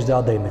rase ishte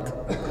Ademit.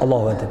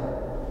 Allahu e di.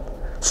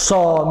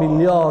 Sa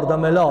miliarda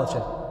me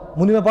laçe.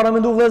 Mundi me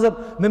paramendu vëllezër,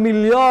 me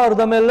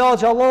miliarda me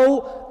laçe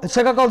Allahu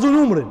se ka kallzu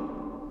numrin.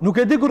 Nuk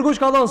e di kur kush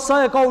ka thënë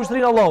sa e ka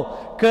ushtrin Allahu.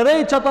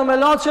 Kërejt që ata me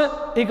laçe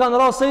i kanë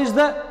rase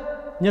ishte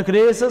një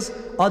krijesës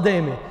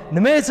Ademi.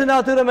 Në mesin e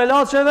atyre me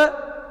laçeve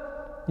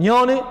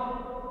njani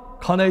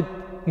ka nejt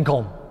në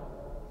kom.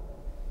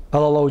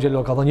 Edhe Allahu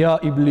xhallahu ka thënë ja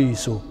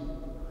iblisu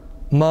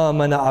ma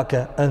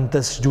mena'ake an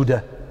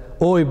tasjuda.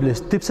 O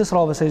iblis, ti pse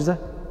s'rave sejdë?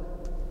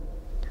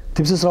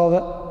 Ti pse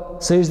s'rave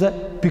sejdë?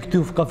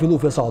 Piktu ka fillu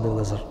fesadi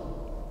vëllazër.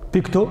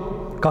 Piktu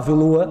ka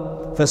fillu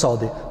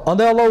fesadi.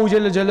 Andaj Allahu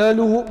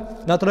xhallahu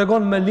na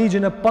tregon me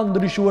ligjin e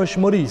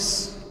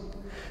pandryshueshmërisë.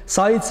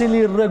 Sa i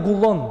cili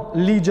rregullon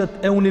ligjet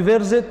e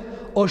universit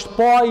është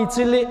pa i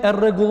cili e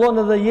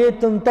rregullon edhe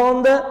jetën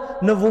tënde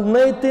në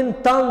vullnetin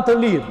tanë të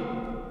lirë.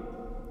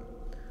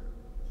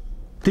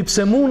 Ti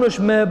pse mundesh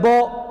me e bë,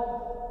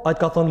 ai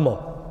të ka thonë mo.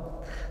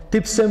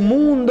 Ti pse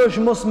mundesh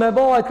mos me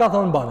bë, ai të ka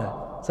thonë bane.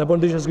 Se po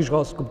ndihë s'kish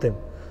ka kuptim.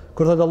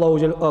 Kur thot Allahu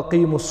xhel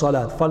aqimus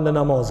salat, falni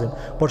namazin.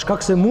 Por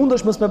shkak se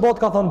mundesh mos me bë,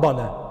 të ka thonë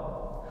bane.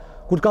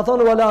 Kur të ka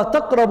thonë wala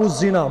taqrabuz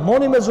zina,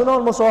 moni me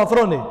zunan mos u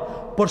afroni.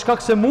 Por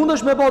shkak se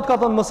mundesh me bë, të ka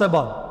thonë mos e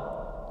ban.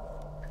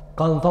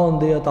 Kanë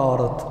thonë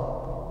dietarët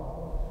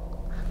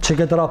që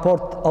këtë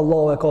raport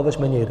Allahu e ka veç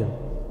me njerin.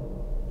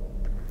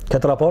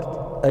 Këtë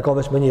raport e ka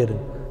veç me njerin.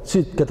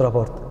 Si këtë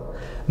raport?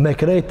 Me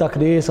krejt të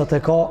krijesat e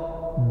ka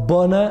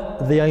bëne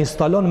dhe ja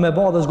instalon me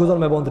ba dhe zgudon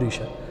me ba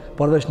ndryshe.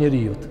 Por veç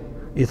njeriut.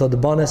 I thot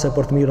bane se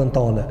për të mirën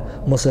tane,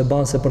 mos e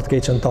ban se për të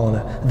keqen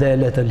tane, dhe e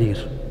le të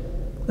lirë.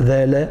 Dhe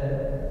e le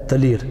të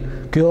lirë.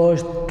 Kjo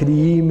është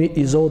krijimi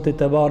i Zotit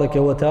te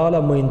bareke ve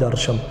teala më i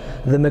ndershëm.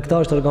 Dhe me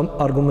këtë është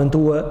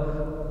argumentue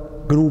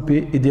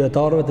grupi i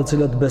dietarëve të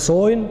cilët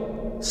besojnë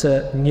se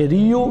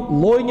njeriu,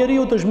 lloji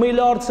njeriu është më i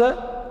lartë se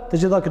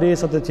të gjitha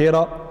krijesat e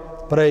tjera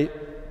prej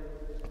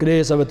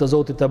krijesave të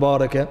Zotit te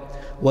bareke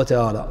ve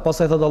teala.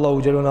 Pastaj thot Allahu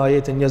xhelun në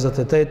ajetin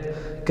 28,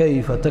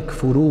 kayfa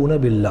takfuruna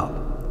billah.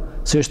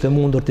 Si është e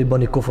mundur të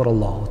bëni kufër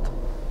Allahut.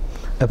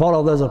 E para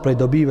vëllezër prej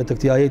dobive të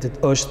këtij ajetit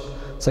është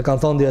se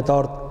kanë thënë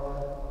dietarët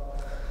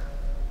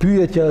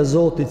pyetja e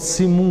Zotit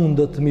si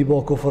mundet mi bë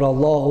kufër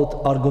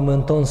Allahut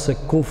argumenton se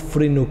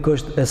kufri nuk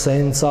është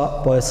esenca,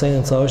 po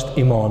esenca është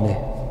imani.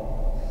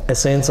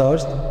 Esenca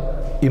është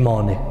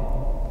imani.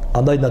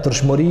 Andaj në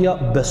tërshmëria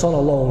beson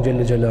Allahun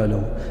xhelle xhelalu.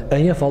 E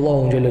njeh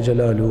Allahun xhelle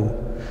xhelalu.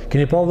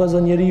 Keni pa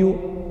vëllezër njeriu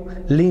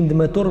lind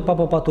me turp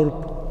apo pa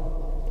turp?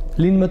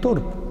 Lind me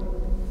turp.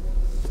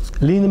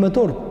 Lind me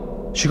turp.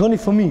 Shikoni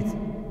fëmijët.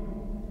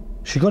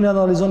 Shikoni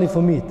analizoni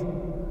fëmijët.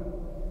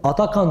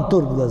 Ata kanë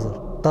turp vëllezër.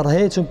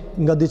 Tarheqën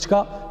nga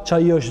diçka që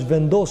ai është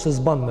vendosë se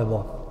s'ban me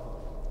bë.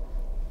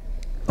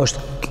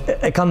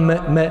 E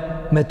kanë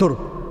me turp.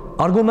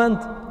 Argument,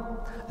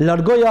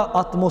 largoja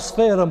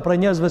atmosferën për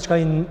njerëzve që ka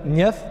i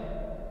njeh,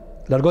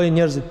 largoja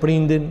njerëzit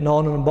prindin,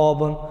 nanën,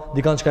 babën,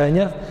 dikan që ka e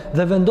njeh,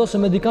 dhe vendosë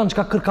me dikan që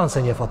ka kërkan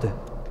se njeh aty.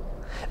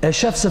 E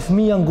shef se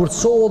fëmija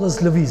ngurcohet dhe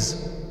s'lëviz.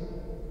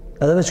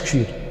 Edhe veç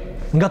këshirë.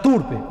 Nga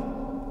turpi.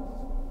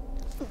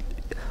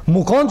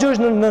 Mu kanë që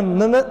është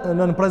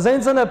në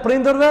prezencën e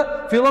prindërve,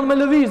 fillon me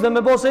lëviz dhe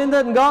me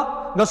bosende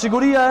nga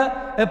siguria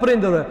e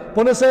prindërve.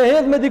 Po nëse e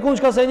hedh me dikun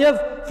që ka se njef,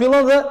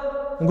 fillon dhe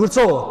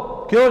ngurcohet.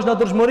 Kjo është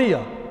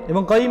natyrshmëria.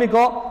 Ibn Qayyim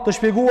ka të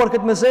shpjeguar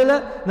këtë mesele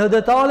në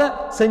detale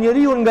se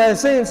njeriu nga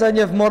esenca e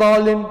njeh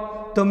moralin,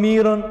 të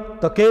mirën,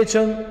 të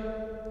keqen,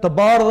 të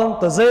bardhën,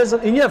 të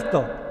zezën, i njeh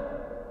këto.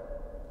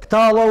 Këta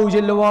Allahu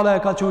xhallahu ala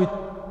e ka thujt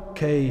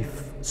kejf,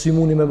 si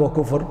mundi me bë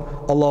kufër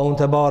Allahun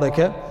te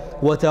bareke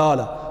ve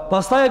teala.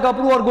 Pastaj e ka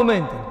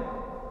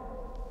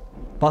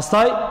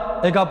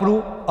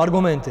pru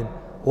argumentin.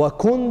 Wa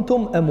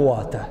kuntum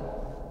amwata.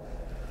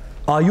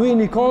 A ju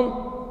jeni kanë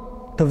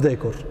të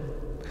vdekur.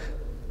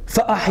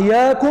 Fa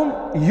ahyaakum,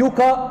 ju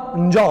ka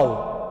ngjall.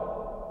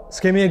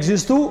 S'kemi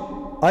ekzistu,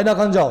 ai na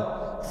ka ngjall.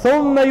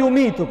 Thumma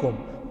yumitukum.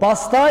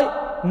 Pastaj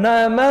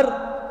na e merr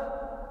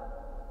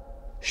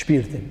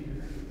shpirtin.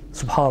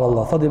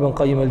 Subhanallah, thot Ibn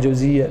Qayyim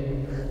al-Jauziyje,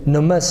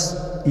 në mes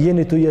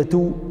jeni të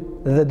jetu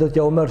dhe do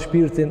t'ja u merr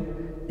shpirtin,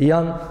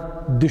 janë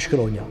dy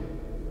shkronja.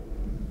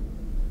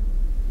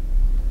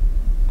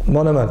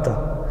 Mane me këta.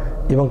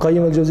 Ibn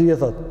Qayyim el-Jauziye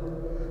thot,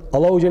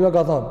 Allahu Gjela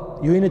ka thonë,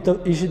 ju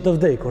ishit të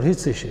vdekur,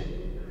 hiç ishi.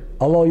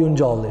 Allahu ju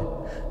ngjalli.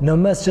 Në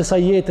mes që sa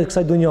jetë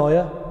kësaj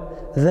dunjaje,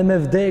 dhe me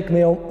vdek,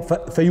 me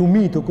fe ju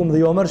mitu kum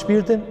dhe ju amër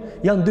shpirtin,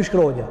 janë dy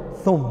shkronja,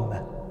 thumme.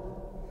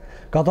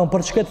 Ka thonë,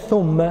 për çket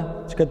thumme,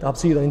 çket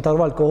hapësirë,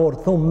 interval kohor,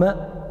 thumme,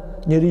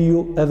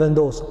 njeriu e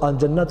vendos, anë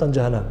xhennet, anë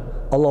xhehenem.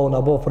 Allahu na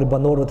bëf për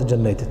banorëve të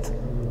xhennetit.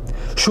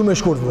 Shumë e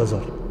shkurt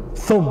vëllazër.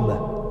 Thumme.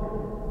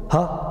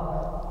 Ha?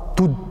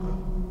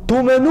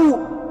 Tu menu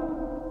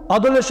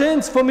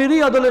adoleshencë,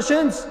 fëmiri,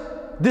 adoleshencë,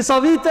 disa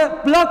vite,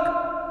 plak,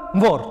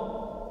 mvorë.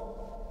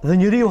 Dhe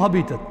njeriu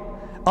habitet.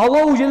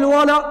 Allahu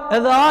Gjelluala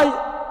edhe aj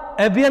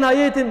e bjen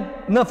ajetin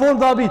në formë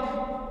dhe habit.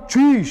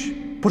 Qysh,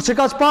 për që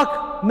ka që pak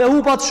me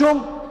hupat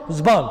shumë,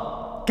 zban.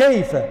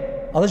 Kejfe.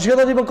 A dhe që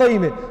këtë ati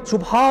përkajimi.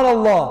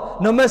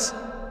 Subhanallah, në mes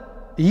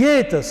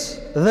jetës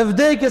dhe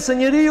vdekjes e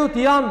njeriut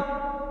janë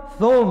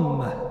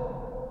thumme.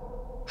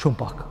 Shumë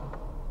pak.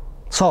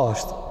 Sa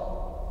është?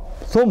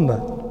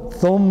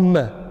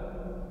 Thumme.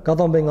 Ka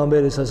thonë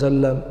pejgamberi s.a.s.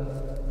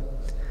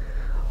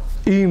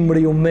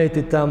 Imri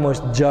umetit tem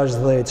është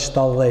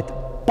 60-70,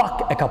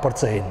 pak e ka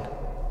përcejnë.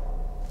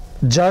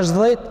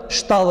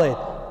 60-70,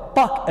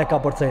 pak e ka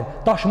përcejnë.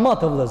 Ta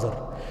shmatë vëllezër.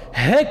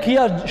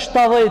 Hekja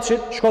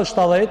 70, shkoj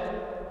 70,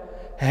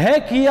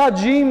 hekja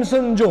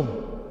gjimësën në gjumë.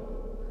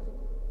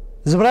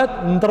 Zbret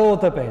në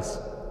 35.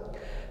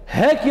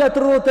 Hekja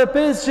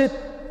 35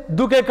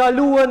 duke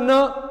kaluën në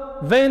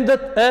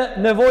vendet e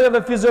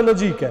nevojave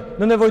fiziologike,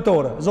 në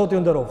nevojtore, Zoti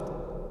ju nderoft.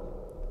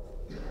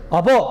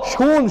 Apo,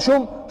 shkun,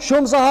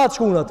 shumë sahat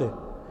shkun ati.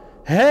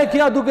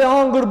 Hekja duke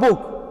hangër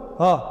buk.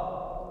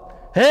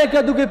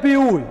 Hekja duke pi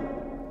uj.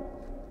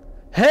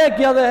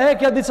 Hekja dhe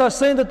hekja disa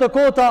sende të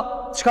kota,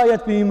 qka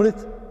jetë pi imrit?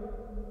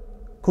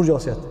 Kur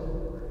gjas jetë?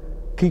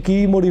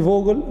 Ki imur i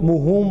vogël, mu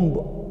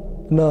humbë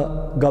në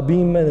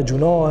gabime, në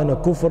gjunahe, në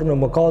kufër, në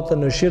mëkate,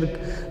 në shirk,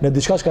 në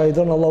diçka që ka i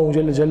dhënë Allahun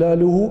Gjelle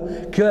Gjelaluhu,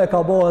 kjo e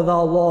ka bo edhe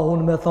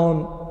Allahun me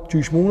thonë,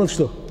 që ishë mundët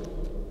shtu.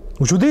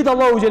 U që ditë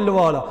Allahu Gjellu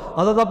Ala,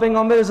 a dhe ta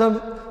pengamberi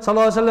sallallahu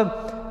alaihi wasallam,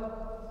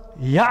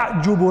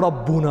 ja'gjubu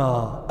rabbuna,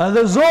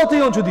 edhe Zoti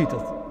jonë që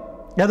ditët.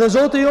 Edhe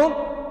Zoti jonë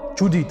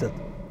që ditët.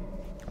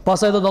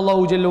 Pasaj dhe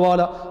Allahu Gjellu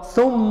Ala,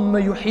 thumme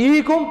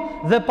juhikum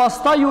dhe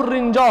pasta ju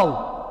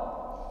rinjallë.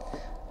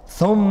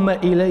 Thumme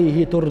i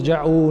lejhi të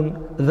rgjaun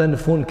dhe në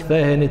fund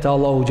këtheheni të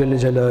Allahu Gjelle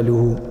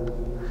Gjelaluhu.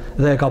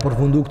 Dhe e ka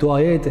përfundu këtu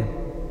ajetin.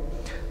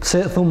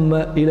 Pse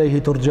thumme i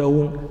lejhi të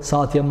rgjaun,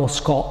 sa atje mos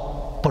ka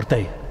për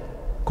tej.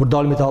 Kur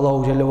dalmi të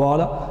Allahu Gjelle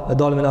Vala, e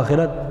dalmi në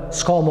akhirat,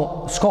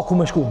 s'ka ku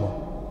me shku më.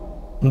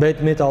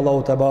 Mbetmi të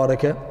Allahu të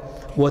bareke,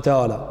 wa të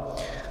ala.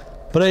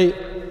 Prej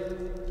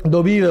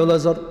dobive dhe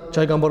lezër,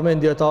 që i kam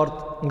përmen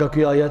djetartë nga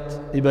kjo ajet,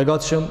 i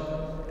begatëshëm,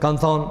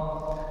 kanë thanë,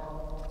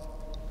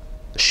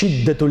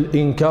 shiddetul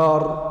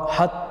inkar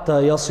hatta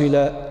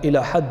jasile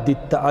ila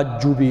haddit të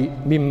agjubi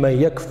mimme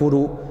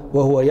jekfuru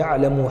wa hua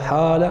ja'lemu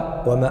hala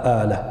wa me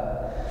ale.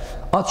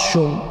 Atë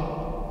shumë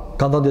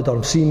kanë thënë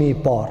djetarë mësimi i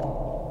parë,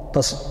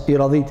 tas i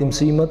radhiti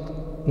mësimët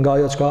nga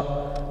ajo qka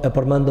e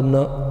përmendëm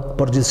në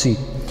përgjithsi.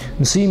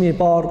 Mësimi i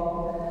parë,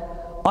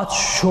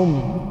 atë shumë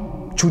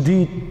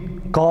qudit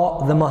ka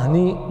dhe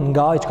mahni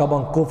nga aj që ka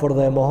ban kufër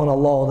dhe e mohon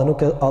Allahun dhe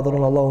nuk e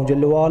adhërën Allahun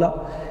Gjellu Ala,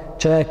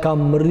 që e ka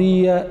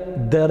mrije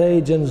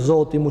derejgjen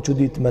Zoti mu që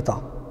ditë me ta.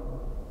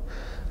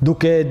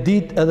 Duke e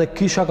dit edhe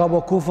kisha ka bo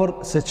kufër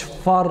se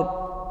qëfar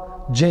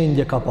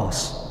gjendje ka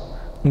pas.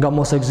 Nga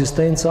mos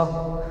eksistenca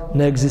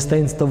në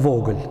eksistencë të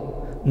vogël,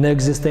 në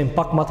eksistencë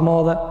pak matë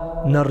madhe,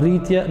 në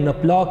rritje, në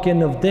plakje,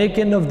 në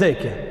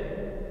vdekje.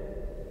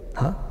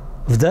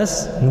 Vdes,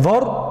 në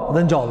vërë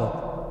dhe në gjallët.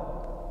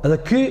 Edhe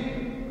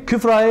ky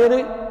frajeri,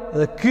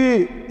 edhe ky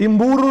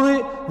imbururi,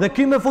 dhe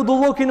ky me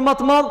fudullokin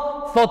matë madhë,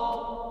 thot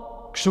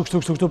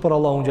kështu për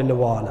Allahun Gjelle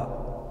Vala.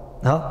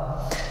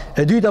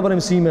 E dyta për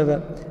mësimeve,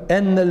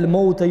 enel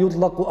mote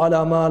yutlaku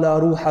ala ma la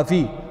ruha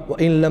fi, wa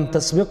in lem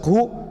të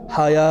sbiqhu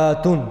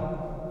hayatun.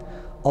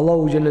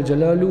 Allahu Gjelle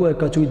Gjelalu e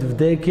ka qujtë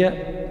vdekje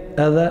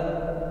edhe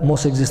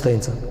mos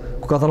eksistencën.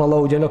 Ku ka thënë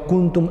Allahu Gjelle,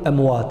 kuntum e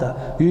muata,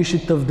 ju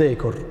ishit të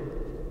vdekur.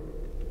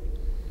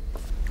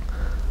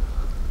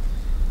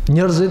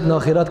 Njerëzit në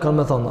akhirat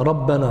kanë me thonë,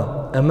 Rabbena,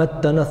 e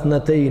met të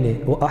nëthnetejni,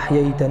 u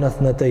ahjejte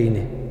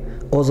nëthnetejni.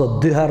 O Zot,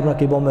 2 herë në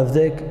ki bo me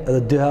vdek edhe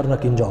 2 herë në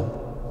ki njallë.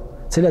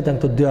 Cilat e në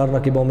këtë 2 herë në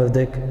ki bo me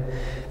vdek?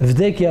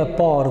 Vdekja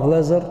parë,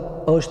 vlezër,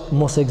 është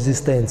mos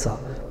eksistenca.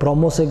 Pra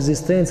mos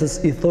eksistencës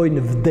i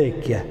thojnë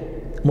vdekje.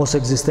 Mos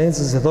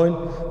eksistencës i thojnë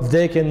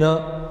vdekje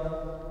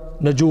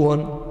në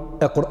gjuhën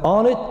e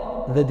Kur'anit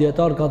dhe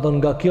djetarë ka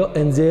thënë nga kjo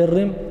e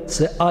nxjerrim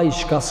se ai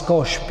shka s'ka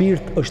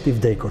shpirt është i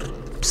vdekur.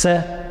 Pse?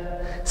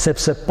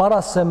 Sepse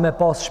para se me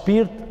pas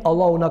shpirt,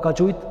 Allahu na ka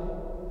qujtë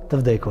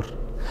të vdekur.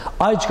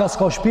 Ai që ka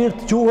s'ka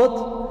shpirt quhet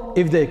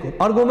i vdekur.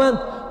 Argument,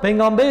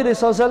 pejgamberi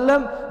s.a.s.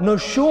 në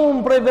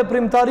shumë prej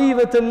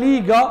veprimtarive të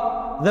liga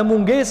dhe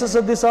mungesës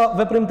e disa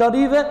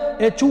veprimtarive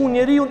e qunë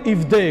njeriun i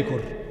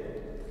vdekur.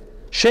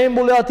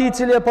 Shembulli ati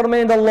cili e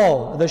përmend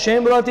Allah dhe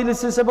shembulli ati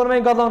cili se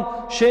përmend ka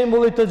thonë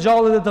shembulli të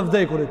gjallit dhe të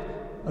vdekurit.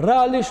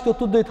 Realisht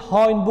këtu dhe të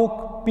hajnë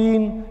buk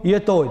pinë,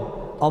 jetojnë,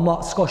 ama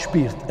s'ka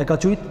shpirt, e ka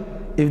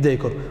qujt i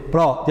vdekur.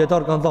 Pra,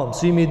 djetarë kanë thonë,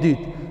 mësimi i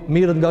dytë,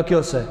 mirët nga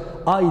kjo se,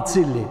 a i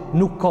cili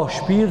nuk ka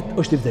shpirt,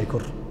 është i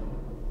vdekur.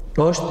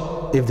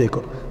 Është i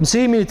vdekur.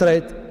 Mësimi i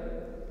tretë,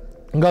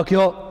 nga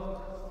kjo,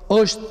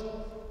 është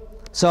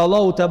se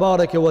Allahu te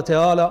bareke ve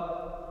teala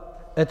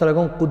e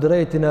tregon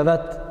kudretin e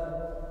vetë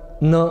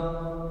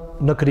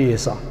në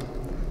krijesa,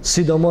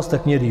 sidomos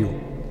tek njeriu.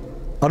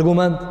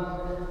 Argument,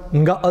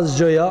 nga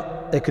asgjëja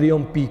e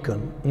krijon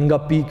pikën, nga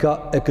pika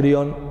e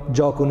krijon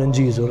gjakun e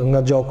ngjizur,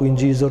 nga gjaku i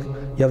ngjizur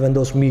ja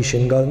vendos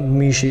mishin, nga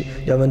mishi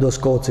ja vendos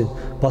kocin,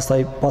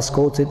 pastaj pas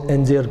kocit e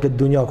nxjerr këtë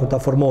dunja ku ta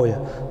formoje,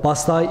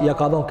 pastaj ja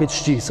ka dhënë këtë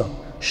shqisa,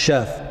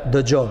 shef,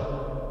 dëgjon,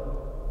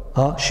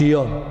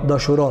 shijon,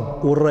 dashuron,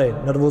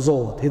 urren,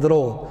 nervozohet,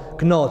 hidhrohet,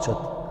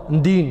 knaqet,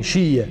 ndin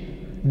shije,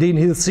 din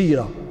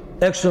hidhsira,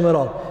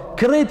 ekstremeral.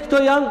 Krejt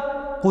këto janë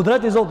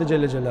kudret i Zotit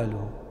xhelle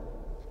xhelalu.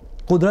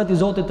 Kudret i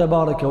Zotit te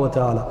bareke ve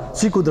teala.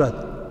 Si kudret?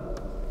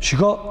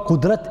 Shiko,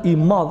 kudret i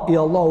madh i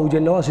Allahu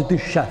xhelalu si ti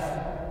shef.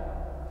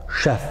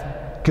 Shef.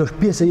 Kjo është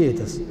pjesë e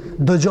jetës.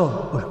 Dëgjon,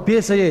 është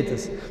pjesë e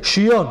jetës.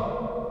 Shijon.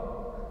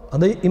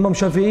 Andaj Imam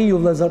Shafiiu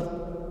vëllazër,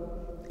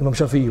 Imam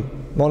Shafiiu,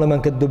 më në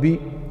këtë dobi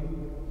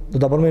do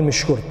ta përmend me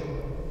shkurt.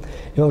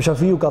 Imam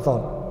Shafiiu ka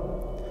thënë,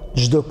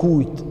 çdo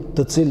kujt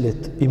të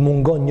cilit i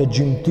mungon një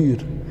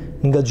gjymtyr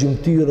nga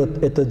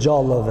gjymtyrët e të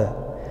gjallëve,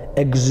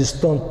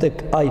 ekziston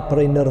tek ai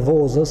prej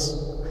nervozës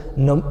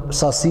në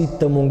sasi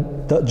të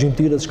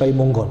gjymtyrës që i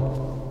mungon.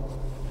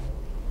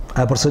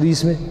 A e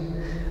përsërismi?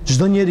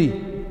 Çdo njeri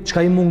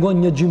që i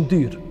mungon një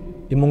gjymtyr,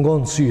 i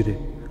mungon syri,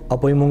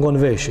 apo i mungon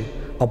veshi,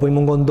 apo i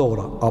mungon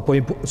dora, apo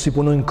si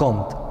punojnë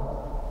këmbët,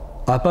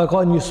 apo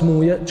ka një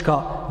smuje që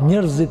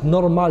njerëzit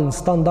normal në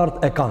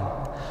standard e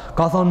kanë.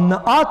 Ka thonë, në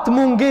atë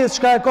munges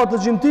që e ka të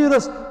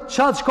gjymtyrës,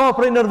 qatë që ka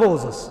prej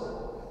nervozës.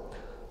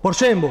 Por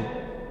shembull,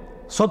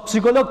 sot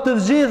psikolog të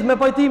gjithë me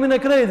pajtimin e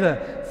krejtve,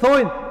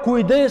 thojnë,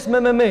 kujdes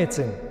me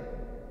mecin.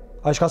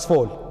 A i shka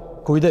s'fol,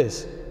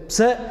 kujdes.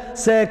 Pse?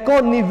 Se e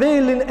ka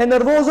nivelin e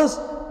nervozës,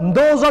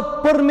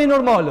 ndozat për mi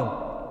normalën.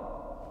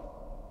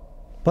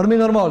 Për mi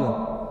normalën.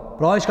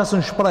 Pra a i shka së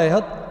në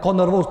shprejhet, ka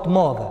nervoz të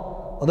madhe.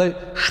 Adaj,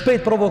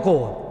 shpejt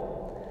provokohet.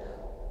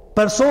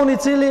 Personi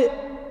cili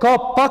ka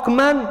pak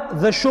men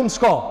dhe shumë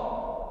s'ka.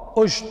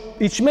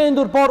 është i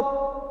qmendur, por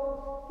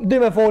di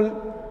me fol,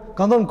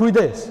 kanë thonë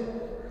kujdes.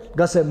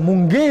 Nga se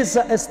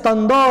mungesa e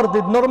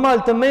standardit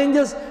normal të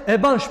mendjes e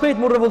ban shpejt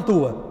mu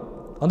revoltue.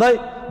 Andaj,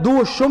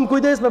 duhe shumë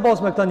kujdes me pas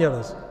me këta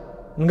njerëz.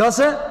 Nga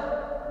se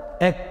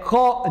e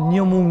ka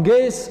një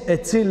munges e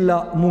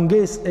cilla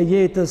munges e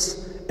jetës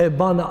e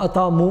ban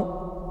ata mu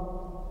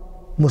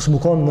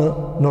smukon në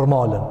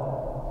normalen.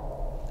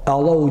 E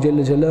Allahu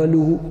Gjelle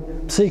Gjelaluhu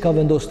pse i ka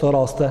vendos të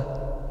raste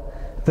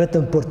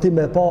vetëm për ti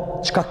me pa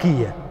qka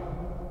kije.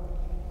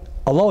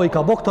 Allahu i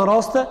ka bo këtë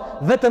raste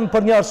vetëm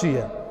për një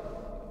arsye.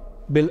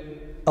 Bil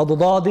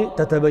adodadi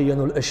të të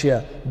bejenul e shje.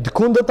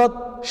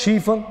 Dëkundetat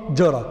shifën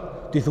gjërat.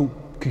 Ti thu,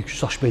 ki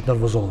sa shpejt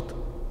nervozohet.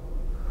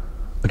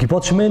 E ki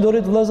pat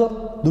shmendurit, vlezër,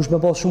 dush me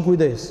pas shumë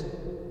kujdes.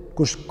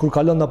 Kur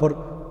kalon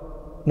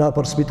në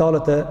për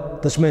spitalet e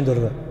të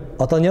shmendurve.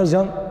 Ata njerëz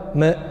janë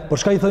me,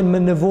 për shka i thëjnë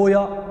me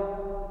nevoja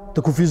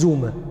të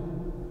kufizume.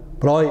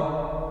 Praj,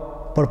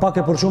 për pak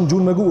e për shumë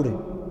gjurë me guri.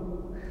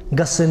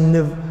 Nga se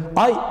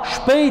aj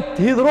shpejt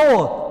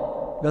hidrohet,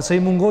 nga se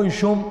i mungojnë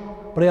shumë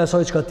prej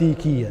asaj që ka ti i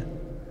kije.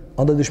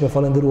 Andë dysh me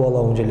falendëru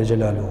Allahun Gjelle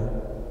Gjelalu.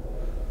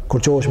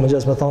 Kur që është me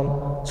gjesë me thonë,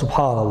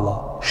 Subhanallah,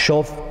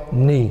 shof,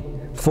 ni,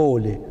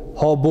 foli,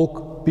 ha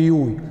buk, pi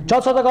uj.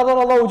 Qatë që të ka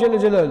thonë Allahu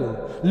Gjelle Gjelalu?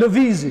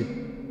 Lëvizi.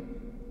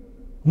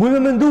 Muj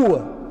me mendue.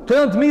 Të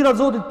janë të mirat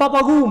Zotit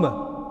papagume.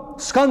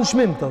 S'kanë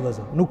qmim të dhe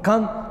zë. Nuk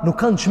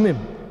kanë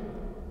qmim.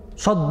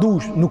 Sa të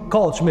dush, nuk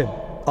ka qmim.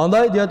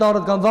 Andaj,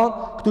 djetarët kanë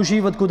thonë, këtu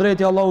shivet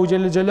kudreti Allahu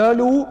Gjelle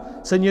Gjelalu,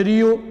 se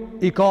njeriu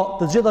i ka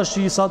të gjitha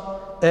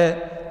shqisat e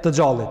të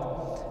gjallit.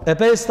 E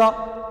pesta,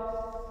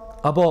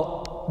 apo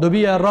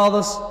dobija e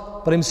radhës,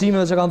 për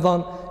mësimeve që kanë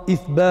thonë,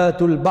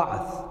 ithbatul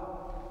ba'th.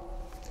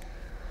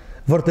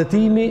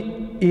 Vërtetimi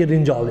i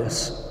ringjalljes.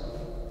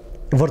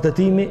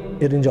 Vërtetimi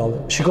i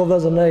ringjalljes. Shiko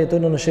vëllezër, ne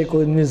jetojmë në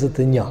shekullin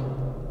 21,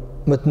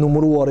 me të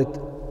numëruarit,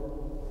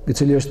 i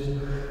cili është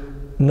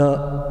në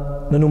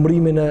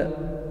numërimin e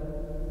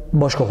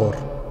bashkohor.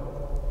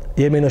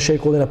 Jemi në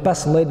shekullin e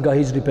 15 nga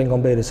hijri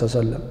pejgamberi sallallahu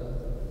alajhi wasallam.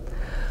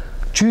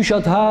 Qysh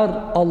atëherë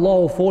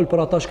Allahu fol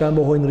për ata që ka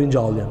mohojnë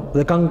ringjalljen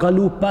dhe kanë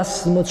kalu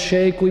 15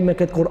 shekuj me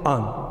këtë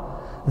Kur'an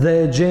dhe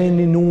e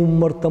gjeni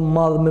numër të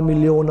madh me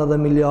miliona dhe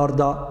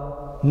miliarda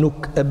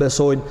nuk e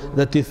besojnë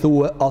dhe ti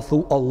thue a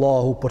thu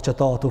Allahu për që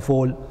ta të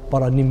fol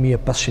para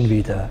 1500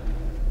 viteve.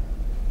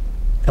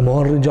 E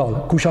mohon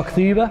ringjalljen. Kush a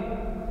kthive?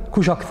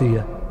 Kush a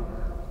kthije?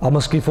 A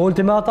mos ki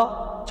folti me ata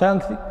që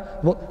janë kthi?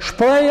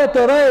 Shpreje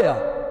të reja,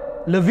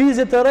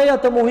 lëvizje të reja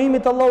të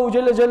mohimit Allahu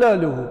Gjelle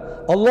Gjelaluhu.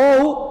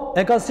 Allahu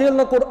e ka sjell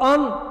në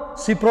Kur'an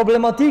si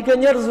problematike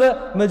njerëzve,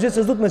 me gjithë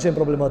se zut me qenë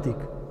problematik.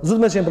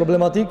 Zut me qenë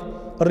problematik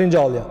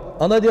ringjallja.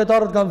 Andaj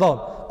djetarët kanë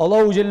thonë,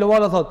 Allahu Gjelle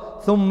Vala thotë,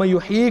 thumë me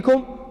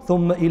juhikum,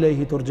 thumë me i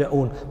lehi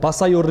turgjaun.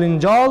 Pasa ju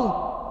ringjall,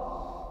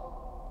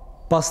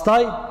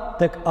 pastaj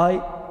tek ai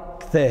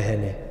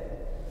ktheheni.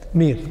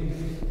 Mirë.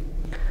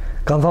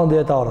 Kanë thënë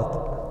dietarët,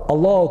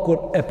 Allahu kur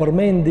e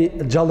përmendi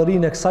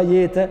gjallërinë e kësaj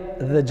jete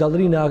dhe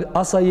gjallërinë e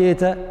asaj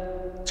jete,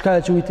 çka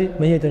e quajti?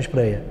 Me jetën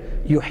shprehje.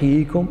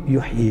 Yuhyikum.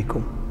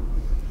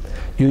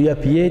 Ju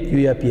jep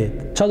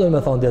jetë. Çfarë do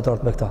të thonë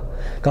dietarët me këta?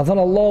 Kanë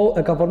thënë Allahu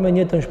e ka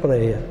përmendur jetën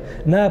shprehje.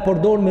 Ne e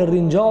përdorim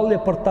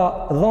ringjallje për ta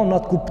dhënë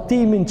atë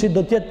kuptimin që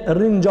do të jetë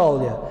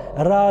ringjallje.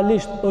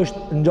 Realisht është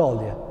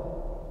ngjallje.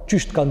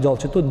 Çysh ka ngjallë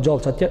çtu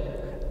ngjallë çatje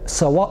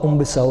sawa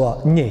bi sawa,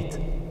 njëjtë.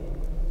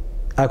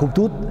 A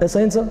kuptuat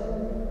esencën?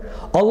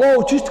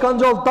 Allahu çysh ka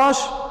ngjallë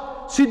tash,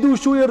 si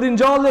dush çuje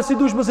ringjallje, si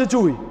dush mos e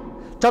çuj.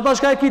 Çata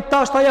shka e kit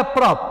tash ta jep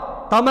prap,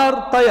 ta merr,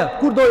 ta jep.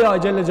 Kur do ja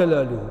xhelel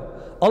xhelalu.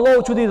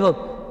 Allahu çudi thot,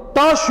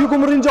 tash ju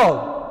kum ringjall.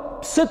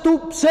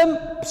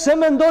 Pse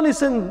mendoni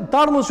se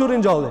tarmos ju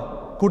ringjallë?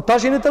 Kur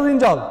tash jeni të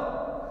ringjall.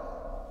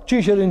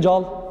 Çish e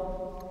ringjall?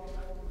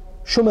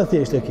 Shumë e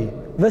thjeshtë e ki.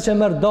 Veç e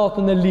merr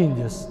datën e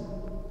lindjes.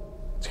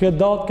 Çka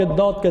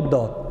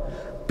datë.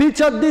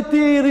 Piça ditë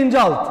i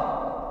ringjallët.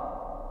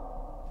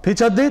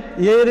 Piça ditë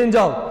je i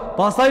ringjall.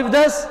 Pastaj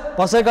vdes,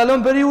 pastaj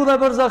kalon periudha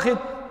e barzahit,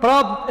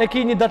 prap e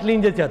ki një datë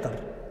lindje tjetër.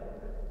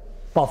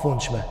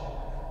 Pafundshme.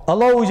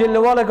 Allahu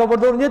xhallahu ala ka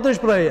përdorur një të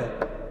shprehje.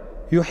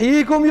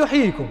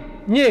 Yuhyikum.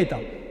 Njëta.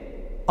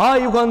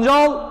 Ai ju ka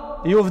ngjall,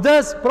 ju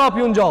vdes, prap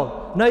ju ngjall.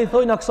 Ne i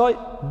thojnë kësaj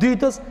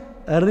ditës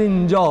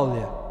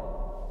ringjallje.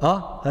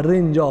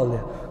 Ringjallje.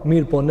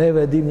 Mirë, po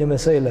neve e dim një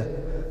mesele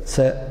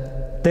se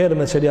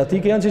termet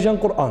sheriatike janë që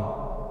janë Kur'an.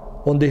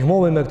 Po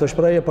ndihmohemi me këtë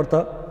shprehje për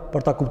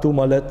ta kuptuar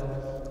më lehtë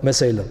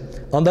meselen.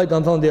 Andaj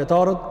kanë thënë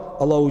dietarët,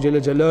 Allahu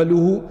xhelel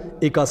xhelaluhu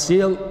i ka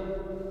sjell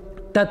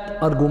 8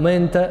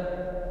 argumente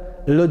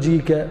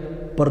logjike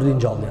për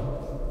ringjalljen.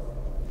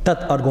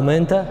 8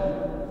 argumente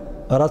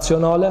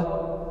racionale,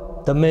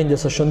 të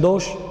mendjes së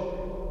shëndosh,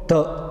 të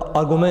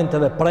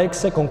argumenteve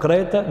prekse,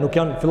 konkrete, nuk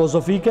janë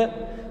filozofike,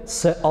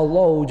 se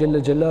Allahu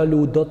xhelel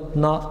xhelaluhu do të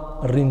na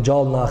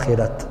ringjall në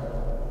ahiret.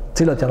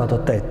 Cilat janë ato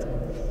 8?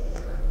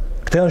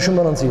 Këto janë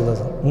shumë rëndësishme.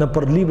 Në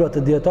për librat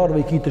e dietarëve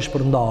i kitë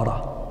shpërndara.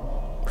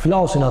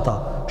 Flasin ata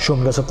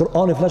shumë, nga se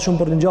Kur'ani flas shumë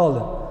për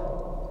ringjalljen.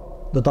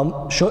 Do ta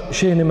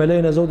shihni me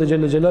lejen e Zotit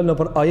xhelel xhelal në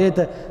për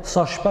ajete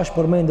sa shpesh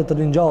përmendet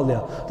ringjallja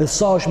dhe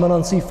sa është më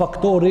rëndësi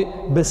faktori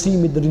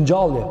besimit në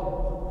ringjallje.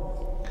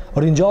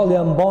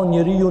 Ringjallja mban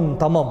njeriu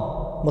tamam,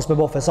 mos me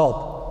bë fesad.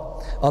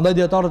 Andaj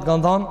dietarët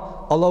kanë thënë,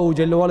 Allahu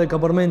xhelel xhelal ka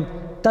përmend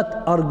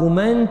 8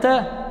 argumente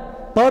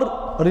për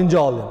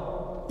ringjalljen.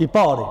 I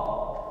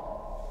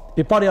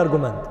pari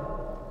argument.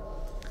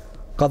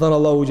 Ka thënë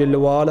Allahu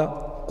xhelel xhelal,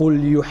 "Qul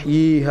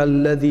yuhyiha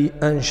alladhi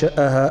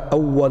ansha'aha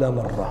awwala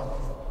marra."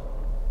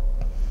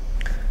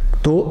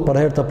 Tu, për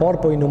herë të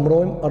parë, po i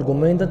numrojmë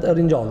argumentet e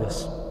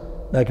ringjalljes.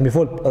 Ne kemi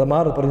folë edhe më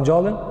herët për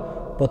ringjalljen,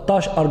 po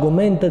tash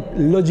argumentet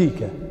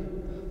logjike,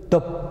 të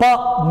pa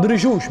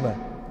ndryshueshme,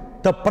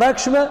 të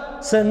prekshme,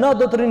 se na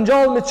do të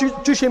ringjallë me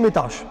çysh jemi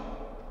tash.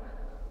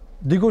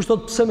 Dikush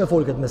thot, pse me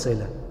folë këtë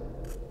mesele?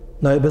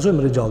 Na e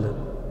besojmë ringjalljen.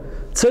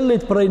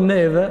 Cilit prej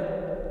neve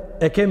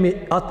e kemi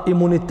atë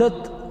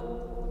imunitet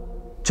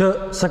që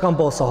se kanë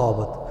pas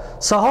sahabët.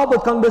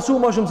 Sahabët kanë besu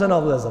ma shumë se na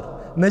vëllezër.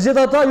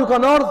 Megjithatë ju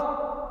kanë ardhur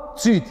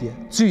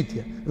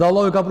cytje. Dhe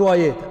Allah ju ka pru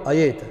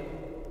ajete.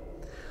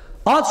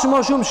 Atë që ma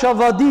shumë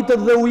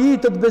shavaditët dhe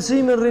ujitët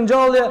besimin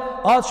ringjallje,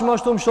 atë që ma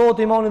shumë shtohet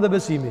imanin dhe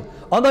besimi.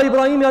 Andaj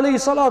Ibrahimi alayhi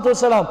salatu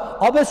wassalam,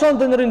 a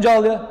besonte në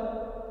ringjallje?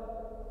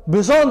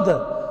 Besonte.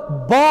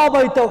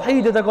 Baba i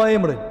tauhidit e ka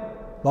emrin.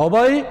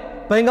 Baba i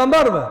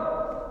pejgamberëve.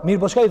 Mirë,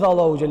 po çka i tha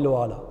Allahu xhallahu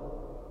ala?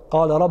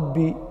 Qala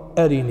rabbi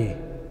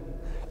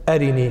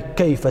arini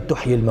kayfa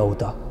tuhyi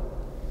al-mauta.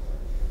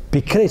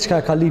 Pikret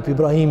çka ka lip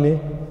Ibrahimi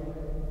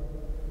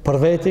për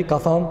veti, ka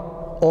thënë,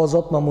 o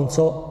Zot, ma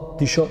mundso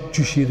t'i shoh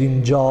çysh i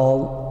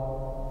ringjall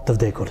të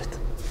vdekurit.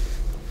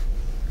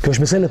 Kjo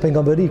është mesele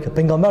pejgamberike,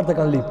 pejgamberët e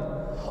kanë lip.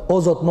 O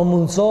Zot, ma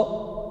mundso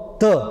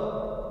të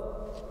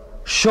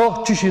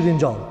shoh çysh i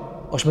ringjall.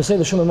 Është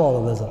mesele shumë e madhe,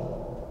 vëllezër.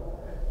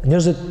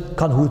 Njerëzit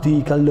kanë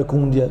huti, kanë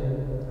lëkundje.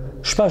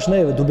 Shpesh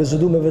neve du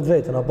besedu me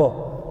vetveten, apo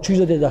çysh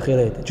do të jetë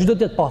ahireti, çysh do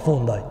të jetë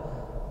pafundaj,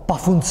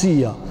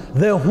 pafundësia,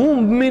 dhe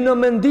humbi në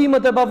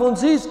mendimet e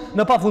pafundësisë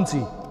në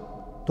pafundësi.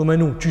 Tu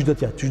menu, çysh do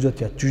të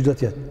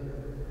jetë.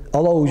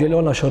 Allahu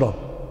xhelal na shëron.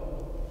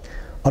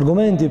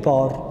 Argumenti i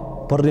parë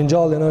për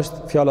ringjalljen është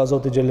fjala e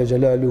Zotit xhelel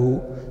xhelaluhu,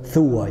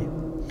 thuaj,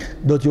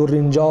 do t'ju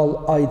ringjall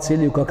ai i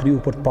cili ju ka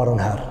kriju për të parën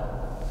herë.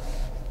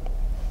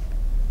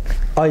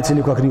 Ai i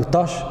cili ju ka kriju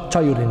tash,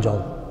 ç'a ju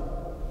ringjall?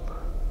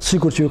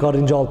 Sikur që ju ka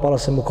ringjall para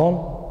se më kanë,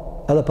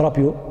 edhe prap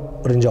ju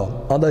ringjall.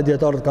 Andaj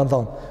dietarët kanë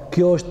thënë,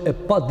 kjo është e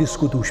pa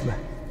diskutueshme.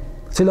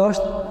 Cila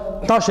është?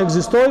 Tash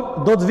ekzistojmë,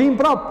 do të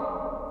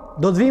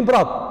vim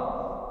prap.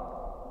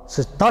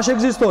 Se tash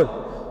ekzistojmë.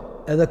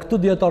 Edhe këtu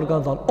dietarët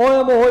kanë thënë, o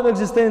e mohojmë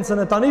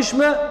ekzistencën e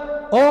tanishme,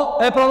 o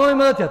e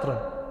pranojmë edhe tjetrën.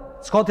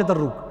 S'ka tjetër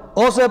rrugë.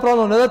 Ose e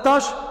pranojmë edhe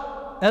tash,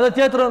 edhe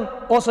tjetrën,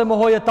 ose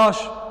mohojë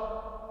tash.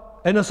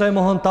 E nëse e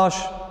mohon tash,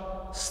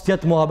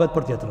 s'tjet mohabet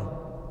për tjetrën.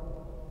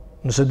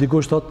 Nëse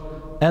dikush thot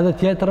edhe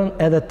tjetrën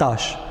edhe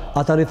tash,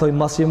 Ata i thoi,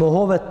 mas i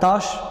mohove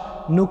tash,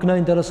 nuk na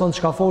intereson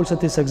çka fol se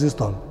ti se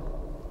ekziston.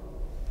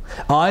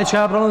 A ai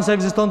çka pranon se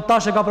ekziston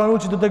tash e ka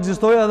pranuar që do të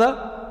ekzistojë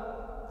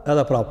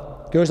edhe prap.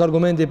 Kjo është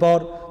argumenti i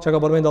parë që ka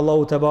përmend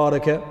Allahu te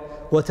bareke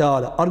ve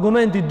teala.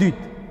 Argumenti i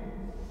dytë,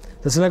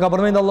 se ka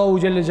përmend Allahu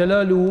xhelle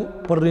xhelalu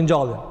për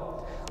ringjalljen,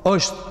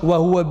 është wa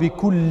huwa bi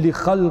kulli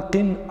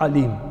khalqin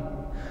alim.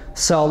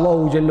 Se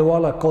Allahu xhelle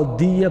wala ka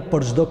dije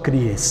për çdo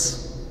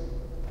krijesë.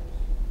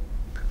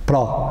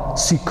 Pra,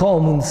 si ka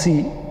mundësi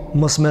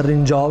mos me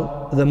ringjall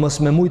dhe mos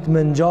me mujt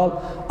me ngjall,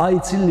 ai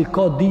i cili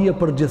ka dije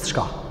për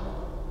gjithçka.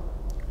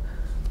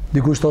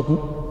 Dikush thot,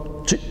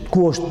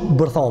 ku është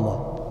bërthama?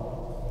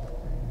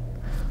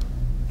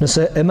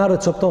 Nëse e merë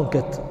të copton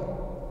këtë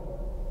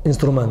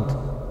instrument,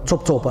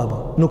 cop-copa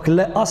nuk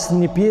le asë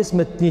një pjesë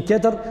me një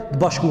tjetër të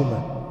bashkume.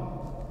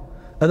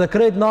 Edhe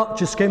krejt na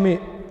që s'kemi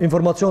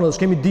informacione dhe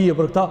s'kemi dije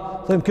për këta,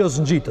 thëjmë kjo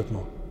s'ngjitet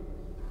ma.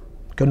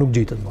 Kjo nuk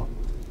gjitet ma.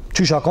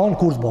 Qysha kanë,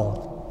 kur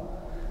s'banë.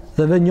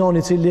 Dhe ve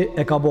njani cili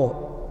e ka bo.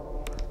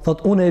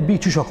 Thot, unë e bi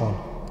qysha kanë.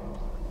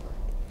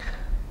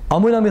 A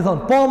mujna mi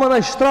thonë, po ma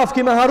nëj shtraf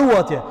ki me haru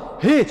atje.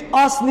 Hiq,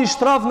 asë një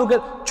shtraf nuk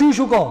e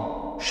qyshu kanë.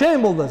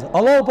 Shembull dhe zë.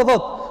 Allahu po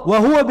thot, wa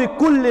huwa bi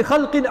kulli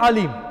khalqin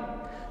alim.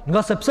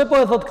 Nga se pse po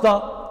e thot këta,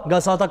 nga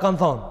se ata kanë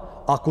thonë,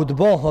 a ku të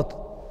bëhët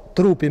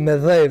trupi me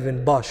dhevin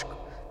bashk,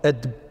 e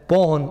të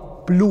bëhën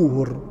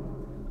pluhur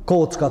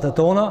kockat e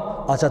tona,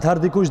 a që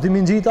atëherë dikush di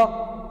mingjita?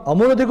 A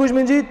mune dikush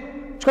mingjit?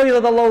 Qka i dhe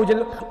Allahu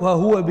gjelë? Wa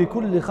huwa bi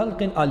kulli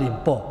khalqin alim.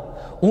 Po,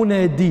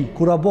 unë e di,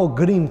 kura bo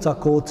grimca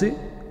koci,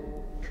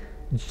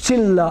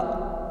 qilla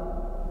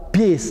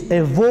pjesë e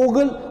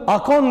vogël, a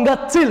kon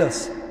nga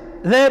cilës,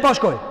 dhe e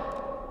bashkoj.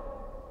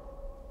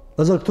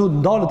 Dhe zërë këtu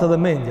ndalit edhe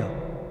mendja.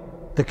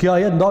 Të kja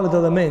jetë ndalit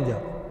edhe mendja.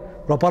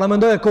 Pra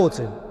paramendoj e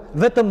kocin,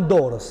 vetëm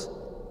dorës.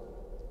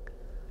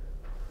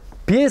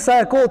 Pjesa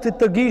e kotit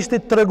të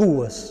gishtit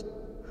tregues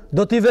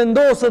do t'i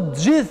vendosët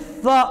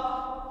gjitha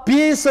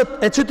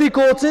pjesët e qëti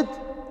kocit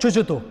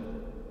që do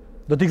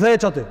t'i kthejë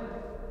qëti.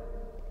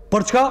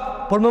 Për çka?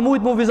 Për me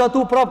mujtë mu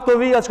vizatu prap të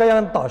vija që ka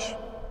janë tash.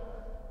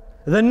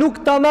 Dhe nuk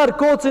ta merë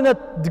kocin e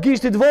të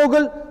gishtit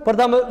vogël për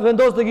ta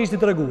vendosë të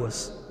gishtit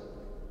tregues.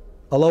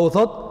 Allahu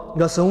thot,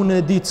 nga se unë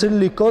e di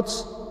cili koc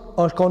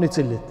është ka një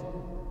cilit.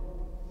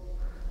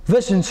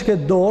 Veshin që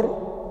këtë dorë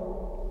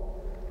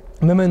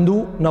me mendu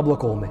në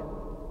blokomi.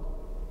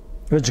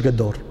 Veç që këtë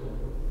dorë.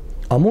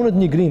 A mundet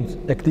një grimt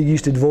e këti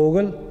gishtit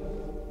vogël,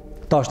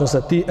 tash nëse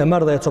ti e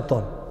merë dhe e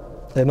copton.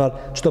 E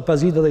merë qëto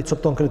pezite dhe i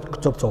copton këtë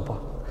cop-copa.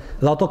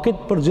 Dhe ato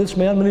këtë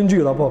përgjithshme janë më një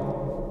njëra, po.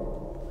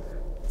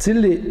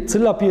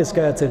 Cila pjesë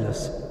ka e cilës?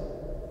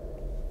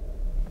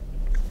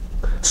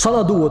 Sa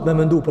na duhet me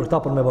mendu për këta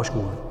për me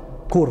bashkuar?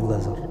 Kur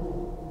vëllezër?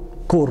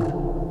 Kur?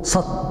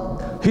 Sa?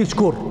 Hiq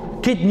kur?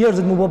 Kitë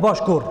njerëzit mu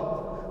bëbash kur?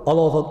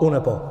 Allah o thot, unë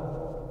e po.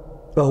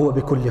 Ve huve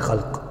bi kulli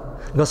khalq.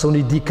 Nga se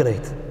unë i di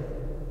krejt.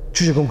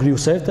 Që që kom kriju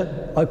sefte?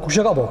 A kush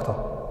e ka po këta?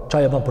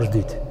 Qaj e ban për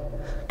shditi.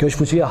 Kjo është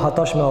fuqia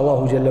hatash me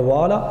Allahu Gjellewa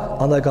Ala,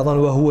 andaj ka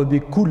thënë ve huve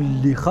bi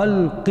kulli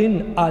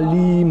khalqin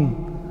alim.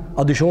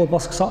 A dishohet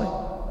pas kësaj?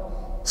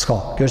 Ska.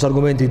 Kjo është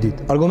argumenti i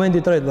dit. Argumenti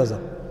i tretë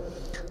vëllezër.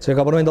 Se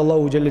ka përmend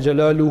Allahu Gjelle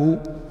Gjelaluhu,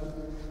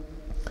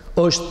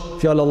 është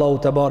fjallë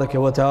Allahu Tebareke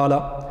wa Teala,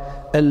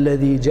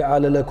 alladhi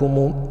ja'ala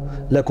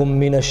lakum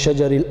min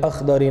ash-shajari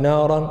al-akhdari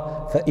naran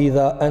fa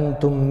idha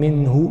antum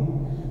minhu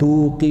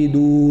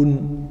tuqidun.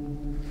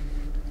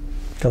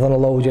 Ka thënë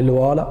Allahu Gjellu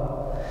Ala,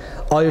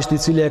 ai është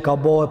i cili e ka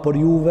bëhe për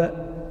juve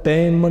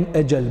pemën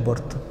e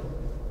gjelbërt.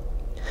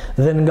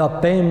 Dhe nga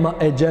pema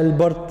e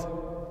gjelbërt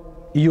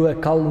ju e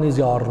kallni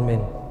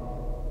zjarmin.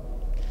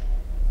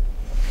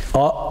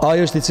 Ai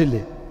është i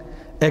cili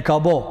e ka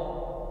bëhe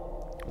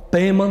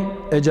pemën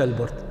e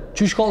gjelbërt.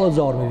 Që shkallet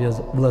zjarmi,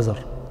 vlezër?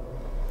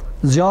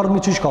 Zjarmi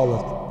që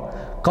shkallet?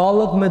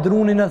 Kallet me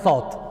drunin e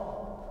thatë.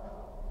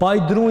 Pa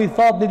i drun i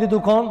thatë një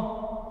ditu kanë,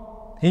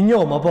 i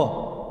njom, apo?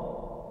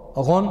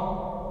 A kanë?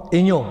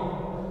 I njom.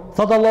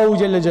 Thatë Allahu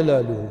Gjelle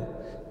Gjelalu.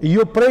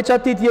 Ju prej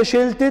qatit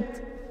jesheltit,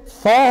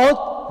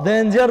 thahët dhe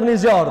nxjerë një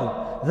zjarë.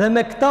 Dhe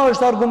me këta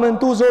është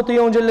argumentu Zotë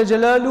Jon Gjelle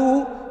Gjelalu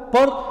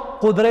për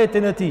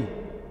kudretin e ti.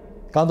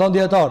 Kanë thonë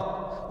djetartë.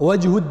 O e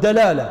gjihud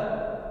delale.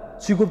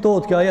 Si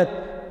kuptohet kjo ajet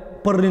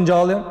për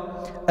ringjalljen?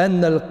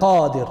 En el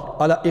qadir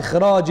ala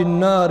ikhrajin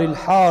nari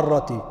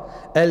l'harrati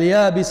el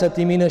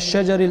jabisati min e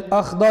shëgjeri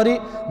l'akhdari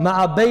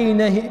ma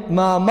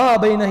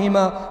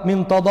bejnehima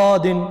min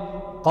tadadin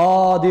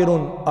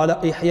qadirun ala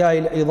ihjaj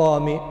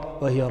l'idhami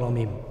vë hja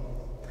ramim.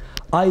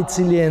 Ai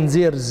cili e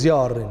nxjerr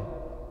zjarrin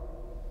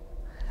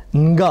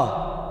nga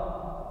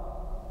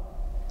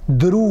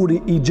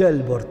druri i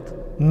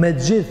gjelbërt me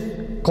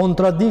gjithë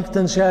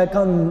kontradiktën që e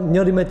kanë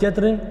njëri me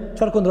tjetërin,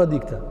 qëfar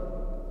kontradikte?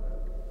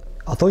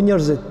 A thoi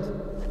njerëzit,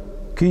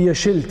 ky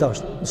jeshil tash,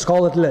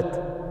 s'kallet let.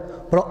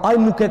 Pra ai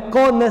nuk e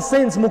ka në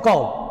esencë mu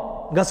kall,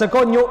 nga se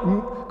ka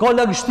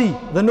lagështi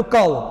dhe nuk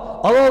kall.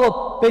 Allah dhët,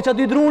 pe që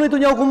ati drunit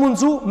unë ja ku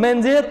mundësu me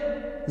nxjerr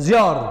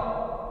zjarë.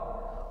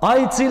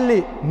 Ai cili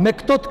me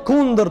këto të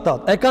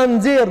kundërtat e ka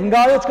nxjerr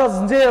nga ajo që ka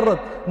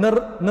nxjerrët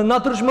në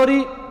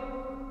natërshmëri,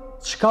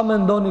 çka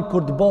mendoni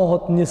kur të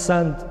bëhet një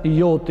send i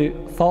joti,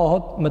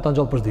 thahet me ta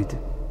ngjall për diti.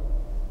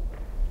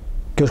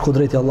 Kjo është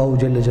kudreti Allahu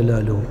xhelle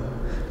xhelaluhu.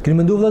 Keni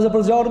menduar vëllezër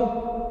për zjarrin?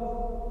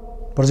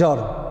 Për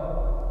zjarrin.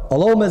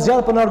 Allahu me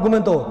zjarr po na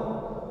argumenton.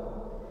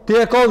 Ti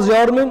e ka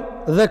zjarrin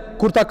dhe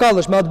kur ta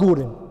kallësh me atë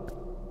gurin.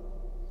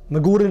 Me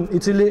gurin i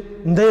cili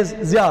ndez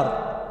zjarr.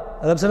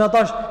 Edhe pse na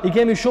tash i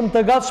kemi shumë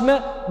të gatshme,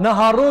 na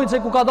harrojnë se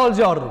ku ka dalë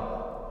zjarri.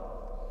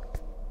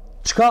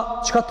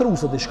 Çka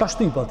truset, çka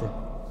shtyp aty?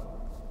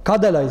 Ka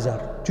del ai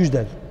zjarr, çish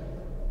del?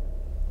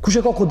 Kush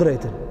e ka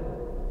kudretin?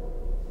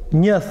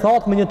 Një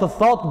thot me një të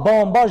thot,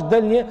 bëhen bash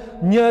del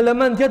një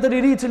element tjetër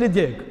i ri i cili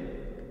djeg.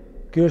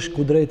 Ky është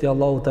kudreti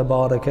Allahu te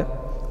bareke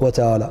ve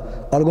teala.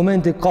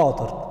 Argumenti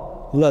 4.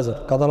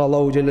 Vëllezër, ka thënë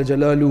Allahu xhelle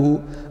xhelaluhu,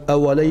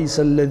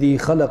 "Awalaysa alladhi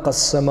khalaqa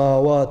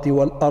as-samawati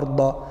wal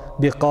arda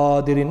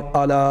biqadirin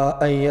ala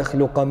an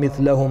yakhluqa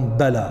mithlahum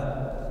bala."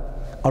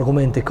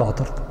 Argumenti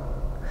 4.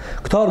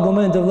 Këta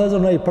argumente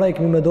vëllezër na i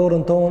prekmi me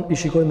dorën tonë, i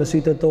shikojmë me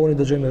sytë tonë, i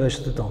dëgjojmë me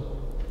veshët tonë.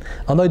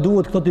 Andaj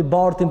duhet këto t'i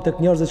bartim tek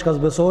njerëzit që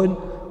zbesojnë,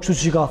 kështu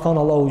siç ka thënë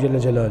Allahu xhelle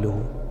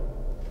xhelaluhu.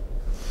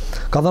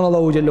 Ka thënë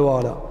Allahu xhelle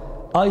wala,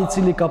 ai i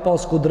cili ka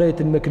pas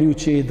kudretin me kriju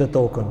qiellin dhe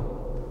tokën,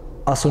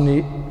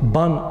 asuni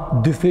ban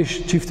dy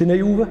fish çiftin e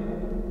juve?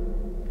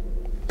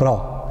 Pra,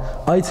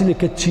 ai i cili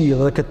këtë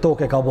qiell dhe këtë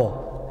tokë ka bë,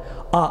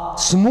 a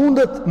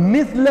s'mundet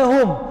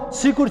mithlehum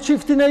sikur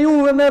çiftin e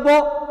juve me bë?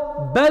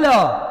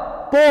 Bela.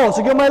 Po,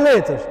 se kjo më e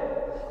lehtë është.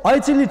 Ai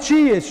i cili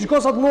qiell, shiko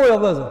sa të moja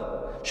vëllezër.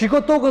 Shiko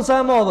tokën sa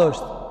e madhe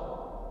është.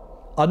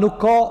 A nuk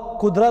ka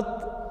kudret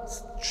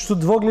çu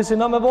të vogël si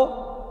na me bë?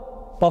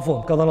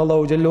 Pafund, ka thënë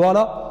Allahu xhallahu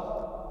ala,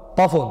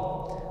 pafund.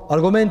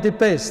 Argumenti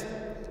 5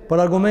 për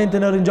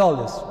argumentin e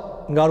ringjalljes,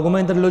 nga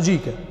argumentet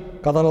logjike,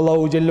 ka thënë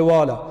Allahu xhallahu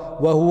ala,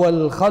 wa huwa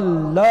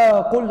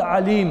al-khallaqul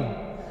alim.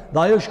 Dhe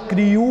ajo është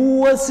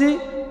krijuesi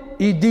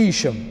i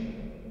dijshëm.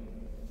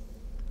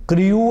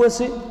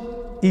 Krijuesi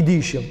i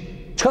dijshëm.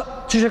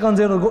 Çish e kanë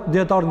nxjerrë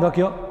dietar nga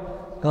kjo?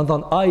 Kanë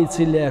thënë ai i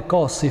cili e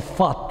ka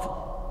sifat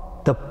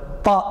të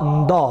pa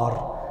ndar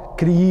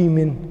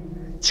krijimin,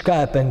 çka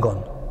e pengon?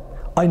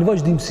 Ai në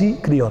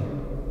vazhdimsi krijon.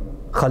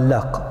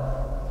 Khallaq.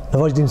 Në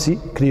vazhdimsi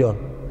krijon.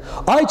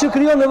 Ai që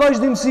krijon në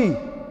vazhdimsi,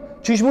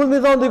 çish mund të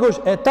thonë dikush,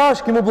 e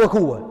tash që më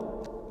bllokua.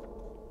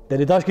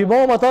 Deri tash që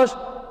bëma tash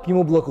që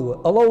më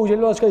bllokua. Allahu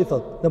xhelal çka i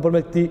thot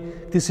nëpërmjet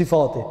këtij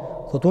sifati?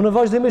 Thotë unë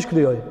vazhdimisht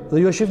krijoj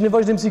dhe ju e shihni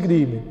vazhdimsi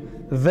krijimin.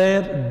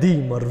 Ver,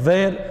 dimër,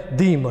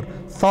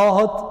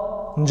 thahet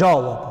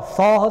ngjallët.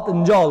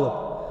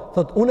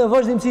 Thot, unë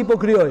vazhdimsi po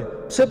krijoj.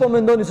 Pse po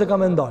mendoni se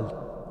kam ndal?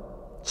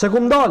 Se ku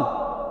ndal?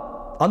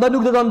 Andaj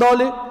nuk do ta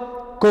ndali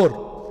kur.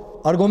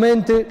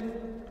 Argumenti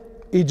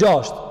i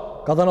 6.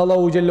 Ka thënë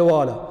Allahu xhallahu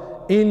ala,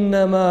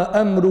 "Innama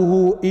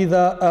amruhu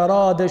idha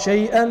arada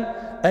shay'an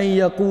an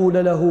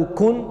yaqula lahu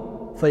kun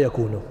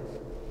fayakunu."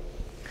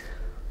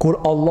 Kur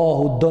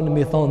Allahu don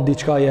mi thon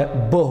diçka e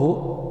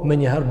bëhu, me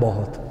njëherë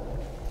bëhet.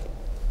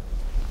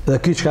 Dhe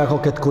ky çka ka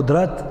këtë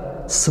kudret,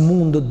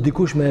 s'mundet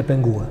dikush me e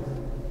pengue.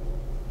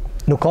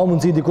 Nuk ka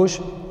mundësi dikush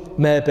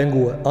me e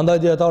pengue. Andaj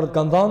dietarët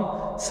kanë thënë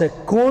se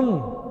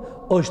kun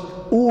është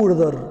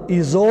urdhër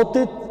i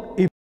Zotit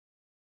i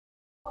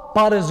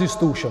pa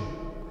rezistueshëm.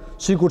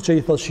 Sikur që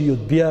i thot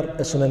shiut bjerë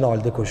e s'në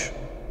nal dikush.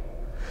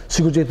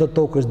 Sikur që i thot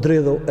tokës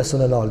dridhu e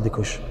s'në nal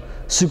dikush.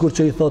 Sikur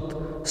që i thot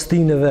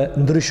stineve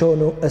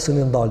ndryshonu e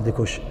s'në ndal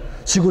dikush.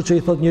 Sikur që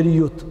i thot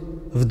njeriu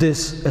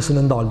vdes e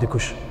s'në ndal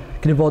dikush.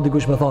 Keni pa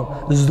dikush me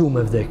thonë, zdu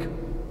me vdek.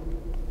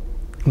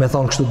 Me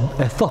thonë kështu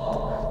e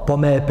thot, po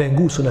me e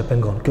pengu së ne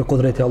pengon. Kjo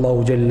kudreti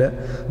Allahu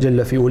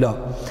gjelle fi ula.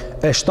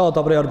 E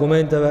 7 prej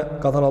argumenteve,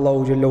 ka thënë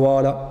Allahu gjelle wa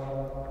ala,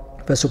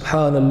 fe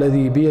subhanë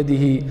alladhi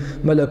bjedihi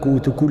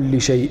melekutu kulli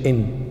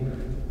shejin.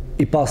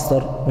 I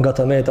pastër nga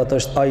të metat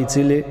është ai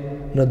cili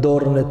në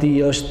dorën e tij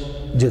është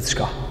gjithë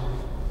shka.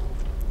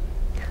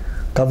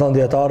 Ka thënë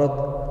djetarët,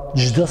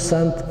 çdo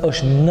send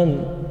është nën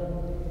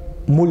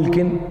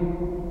mulkin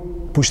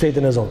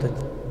pushtetin e Zotit.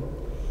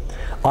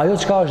 Ajo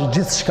çka është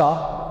gjithë shka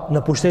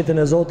në pushtetin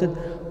e Zotit,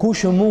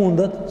 kush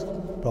mundet,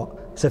 pra,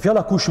 se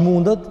fjala kush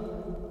mundet,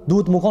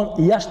 duhet më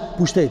konë jashtë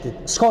pushtetit.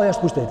 S'ka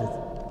jashtë pushtetit.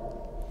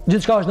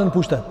 Gjithë shka është nën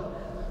pushtet.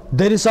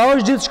 Derisa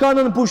është gjithë shka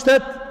nën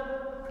pushtet,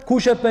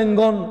 kush e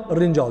pengon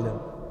ringjalljen?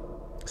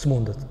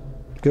 S'mundet.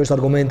 Kjo është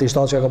argumenti i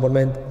 7 që ka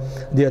përmend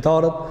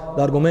dietarët,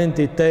 dhe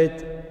argumenti i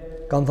 8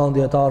 kanë thënë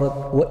dietarët,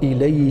 wa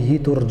ilayhi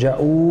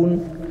turja'un,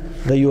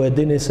 dhe ju e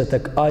dini se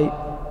tek ai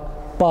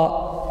pa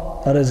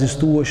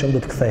rezistueshëm do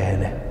të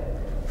ktheheni.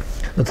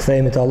 Do të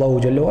kthehemi te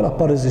Allahu xhallahu ala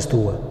pa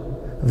rezistuar.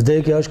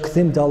 Vdekja është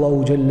kthim te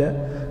Allahu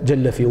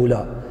xhalle fi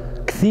ula.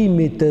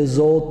 Kthimi te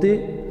Zoti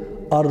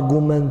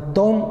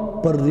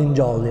argumenton për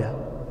ringjallje.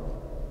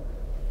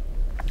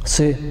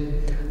 Si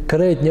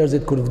krejt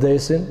njerëzit kur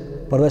vdesin,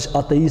 përveç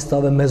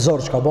ateistave me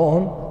zor që ka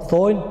bëhen,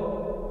 thojnë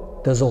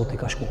te Zoti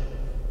ka shku.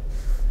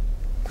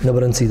 Në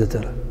brëndësit e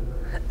tëre.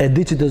 E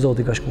di që te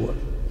Zoti ka shkuar.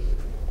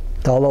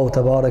 Te Allahu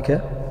te bareke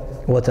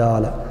wa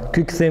ta'ala.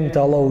 Ky kthim te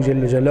Allahu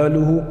xhallahu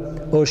xhelaluhu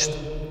është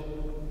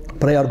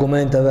prej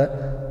argumenteve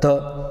të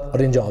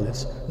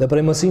ringjalljes. Dhe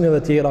prej mësimeve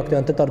tjera, këto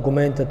janë 8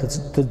 argumente,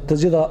 të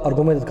gjitha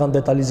argumentet kanë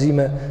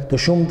detalizime të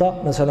shumta,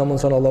 nëse na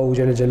mundson Allahu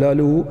xhelel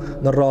xhelaluhu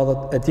në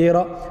radhat e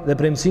tjera, dhe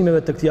prej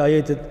mësimeve të këtij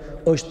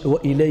ajetit është wa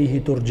ilayhi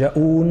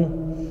turja'un,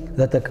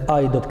 dhe tek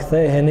ai do të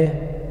ktheheni.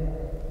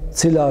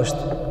 Cila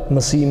është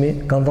mësimi,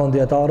 kanë thënë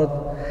dietarët,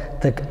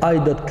 tek ai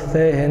do të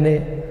ktheheni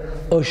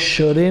është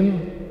shërim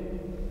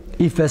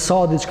i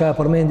fesadit që ka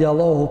përmendi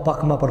Allahu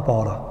pak më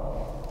përpara.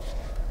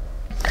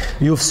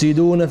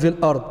 Yufsidune fil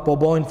ard, po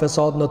bojnë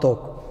fesad në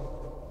tokë.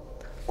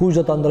 Kush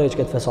do ta ndrejë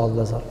këtë fesad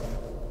vëllazër?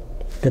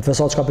 Këtë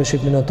fesad çka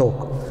peshitni në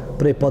tokë,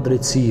 prej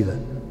padrejtësive,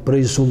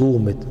 prej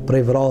zullumit,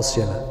 prej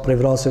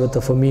vrasjeve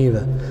të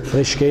fëmijëve,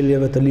 prej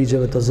shkeljeve të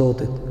ligjeve të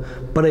Zotit,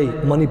 prej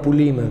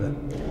manipulimeve,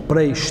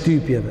 prej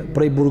shtypjeve,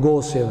 prej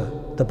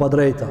burgosjeve të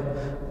padrejta,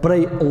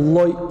 prej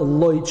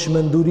lloj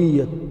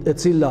çmendurie e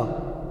cila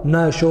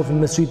na e shohim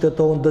me sytë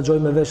tonë,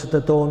 dëgjojmë me veshët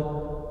e tonë,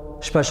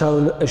 shpesh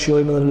e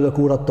shijojmë edhe në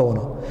lëkurat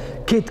tona.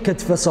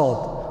 Këtë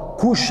fesad,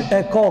 kush e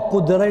ka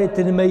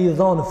kudretin me i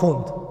dhanë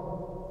fund?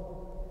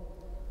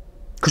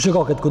 Kush e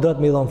ka këtë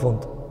kudret me i dhanë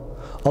fund?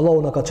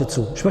 Allahu na ka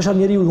qetësu. Shpesh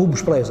njeriu humb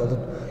shpresën.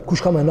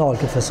 Kush ka më ndal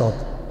këtë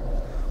fesad?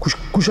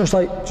 Kush është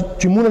ai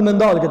që mundet me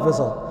ndal këtë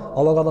fesad?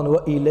 Allah ka thënë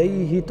wa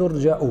ilayhi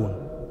turja'un.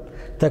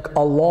 Tek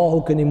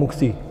Allahu keni mu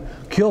kthi.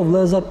 Kjo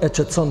vëllezër e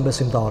qetëson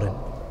besimtarin.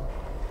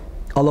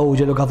 Allahu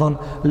xhelu ka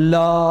thënë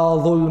la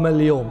dhulma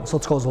al-yawm,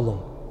 sot s'ka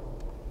zullum.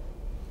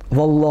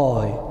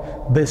 Wallahi,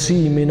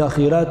 besimi në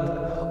ahiret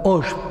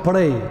është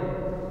prej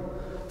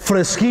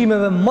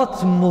freskimeve më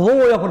të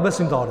mëdha për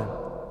besimtarin.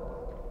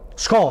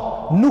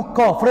 Nuk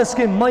ka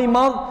freskim më i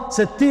madh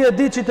se ti e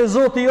di që te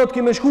Zoti jot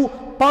ki me shku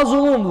pa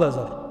zullum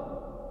vëllezër.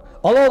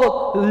 Allah do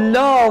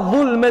la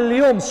dhulma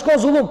al-yawm, s'ka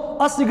zullum,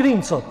 as një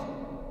grind sot.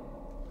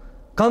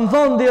 Kanë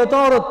thënë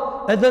dietarët,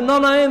 edhe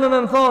nana eme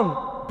më thonë,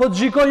 po të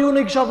gjikoj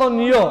unë i kisha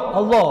thonë jo,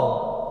 Allah,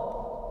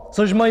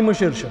 së është ma i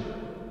mëshirshëm.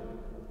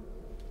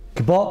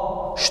 Këpa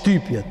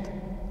shtypjet,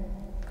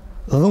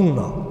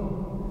 dhuna,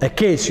 e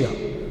keqja,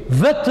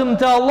 vetëm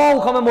të Allah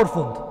ka me morë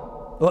fund.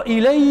 O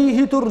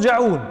ilayhi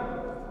turja'un.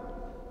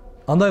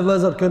 Andaj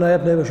vëllezër, kjo na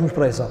jep neve shumë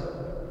shpresa.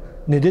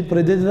 Një ditë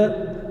për ditëve,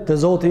 të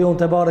Zoti jonë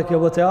te bareke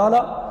ve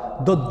teala,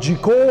 do të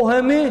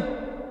gjikohemi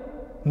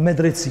me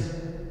drejtësi.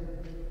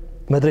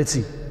 Me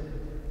drejtësi.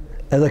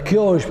 Edhe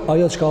kjo është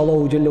ajo që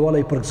Allahu xhallahu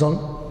ala i përgëzon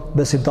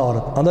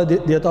besimtarët.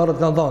 Andaj dietarët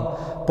kanë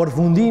thënë,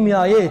 përfundimi i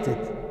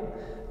ajetit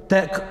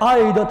tek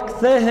ai do të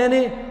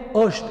ktheheni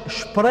është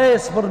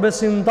shpresë për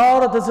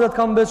besimtarët e cilët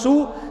kanë besu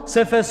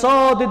se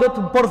fesadi do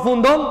të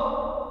përfundon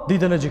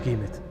ditën e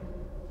gjykimit.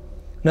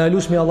 Ne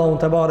elusmi Allahun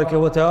te bareke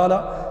ve teala,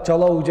 që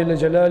Allahu xhelle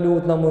xhelalu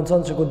të na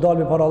mundson që ku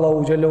dalmi para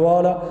Allahu xhellahu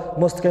ala,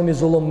 mos të kemi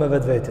zullum me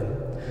vetveten.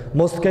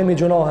 Mos të kemi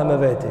gjunahe me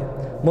veti,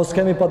 mos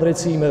të kemi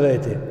padrejtësi me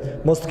veti,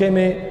 mos të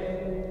kemi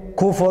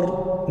kufër,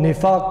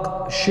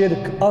 nifak,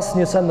 shirk, asë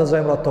një sen në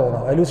zemrat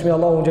tona. Elusmi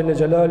Allahu xhelle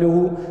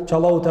xhelaluhu, që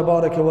Allahu te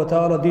bareke ve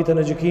teala ditën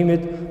e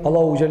gjykimit,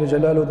 Allahu xhelle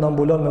xhelaluhu të na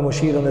mbulon me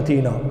mëshirën e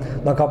tina,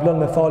 na kaplon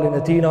me falin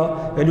e tina.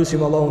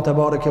 Elusim Allahu te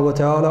bareke ve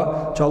teala,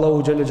 që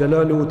Allahu xhelle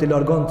xhelaluhu të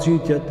largon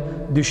çytjet,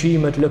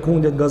 dyshimet,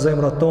 lëkundjet nga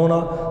zemrat tona,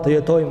 të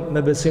jetojmë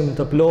me besim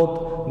të plot,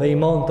 me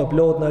iman të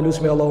plot. Na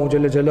elusmi Allahu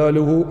xhelle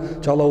xhelaluhu,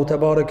 që Allahu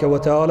te bareke ve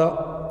teala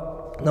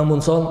na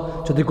mundson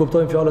që t'i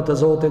kuptojmë fjalët e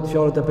Zotit,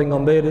 fjalët e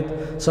pejgamberit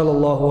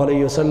sallallahu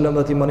alaihi wasallam,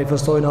 dhe t'i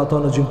manifestojnë ato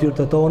në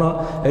gjymtyrët tona.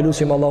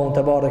 Elusim Allahun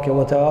te bareke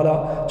ve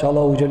teala, që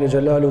Allahu xhelle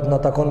xhelalu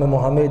na takon me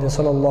Muhammedin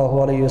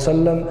sallallahu alaihi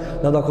wasallam,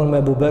 na takon me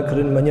Abu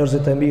Bekrin, me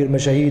njerëzit e mirë,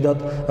 me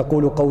shahidat.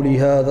 Aqulu qawli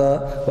hadha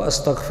wa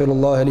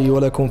astaghfirullaha li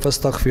wa lakum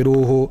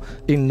fastaghfiruhu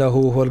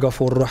innahu huwal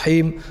ghafurur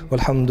rahim,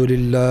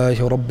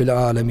 walhamdulillahi rabbil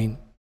alamin.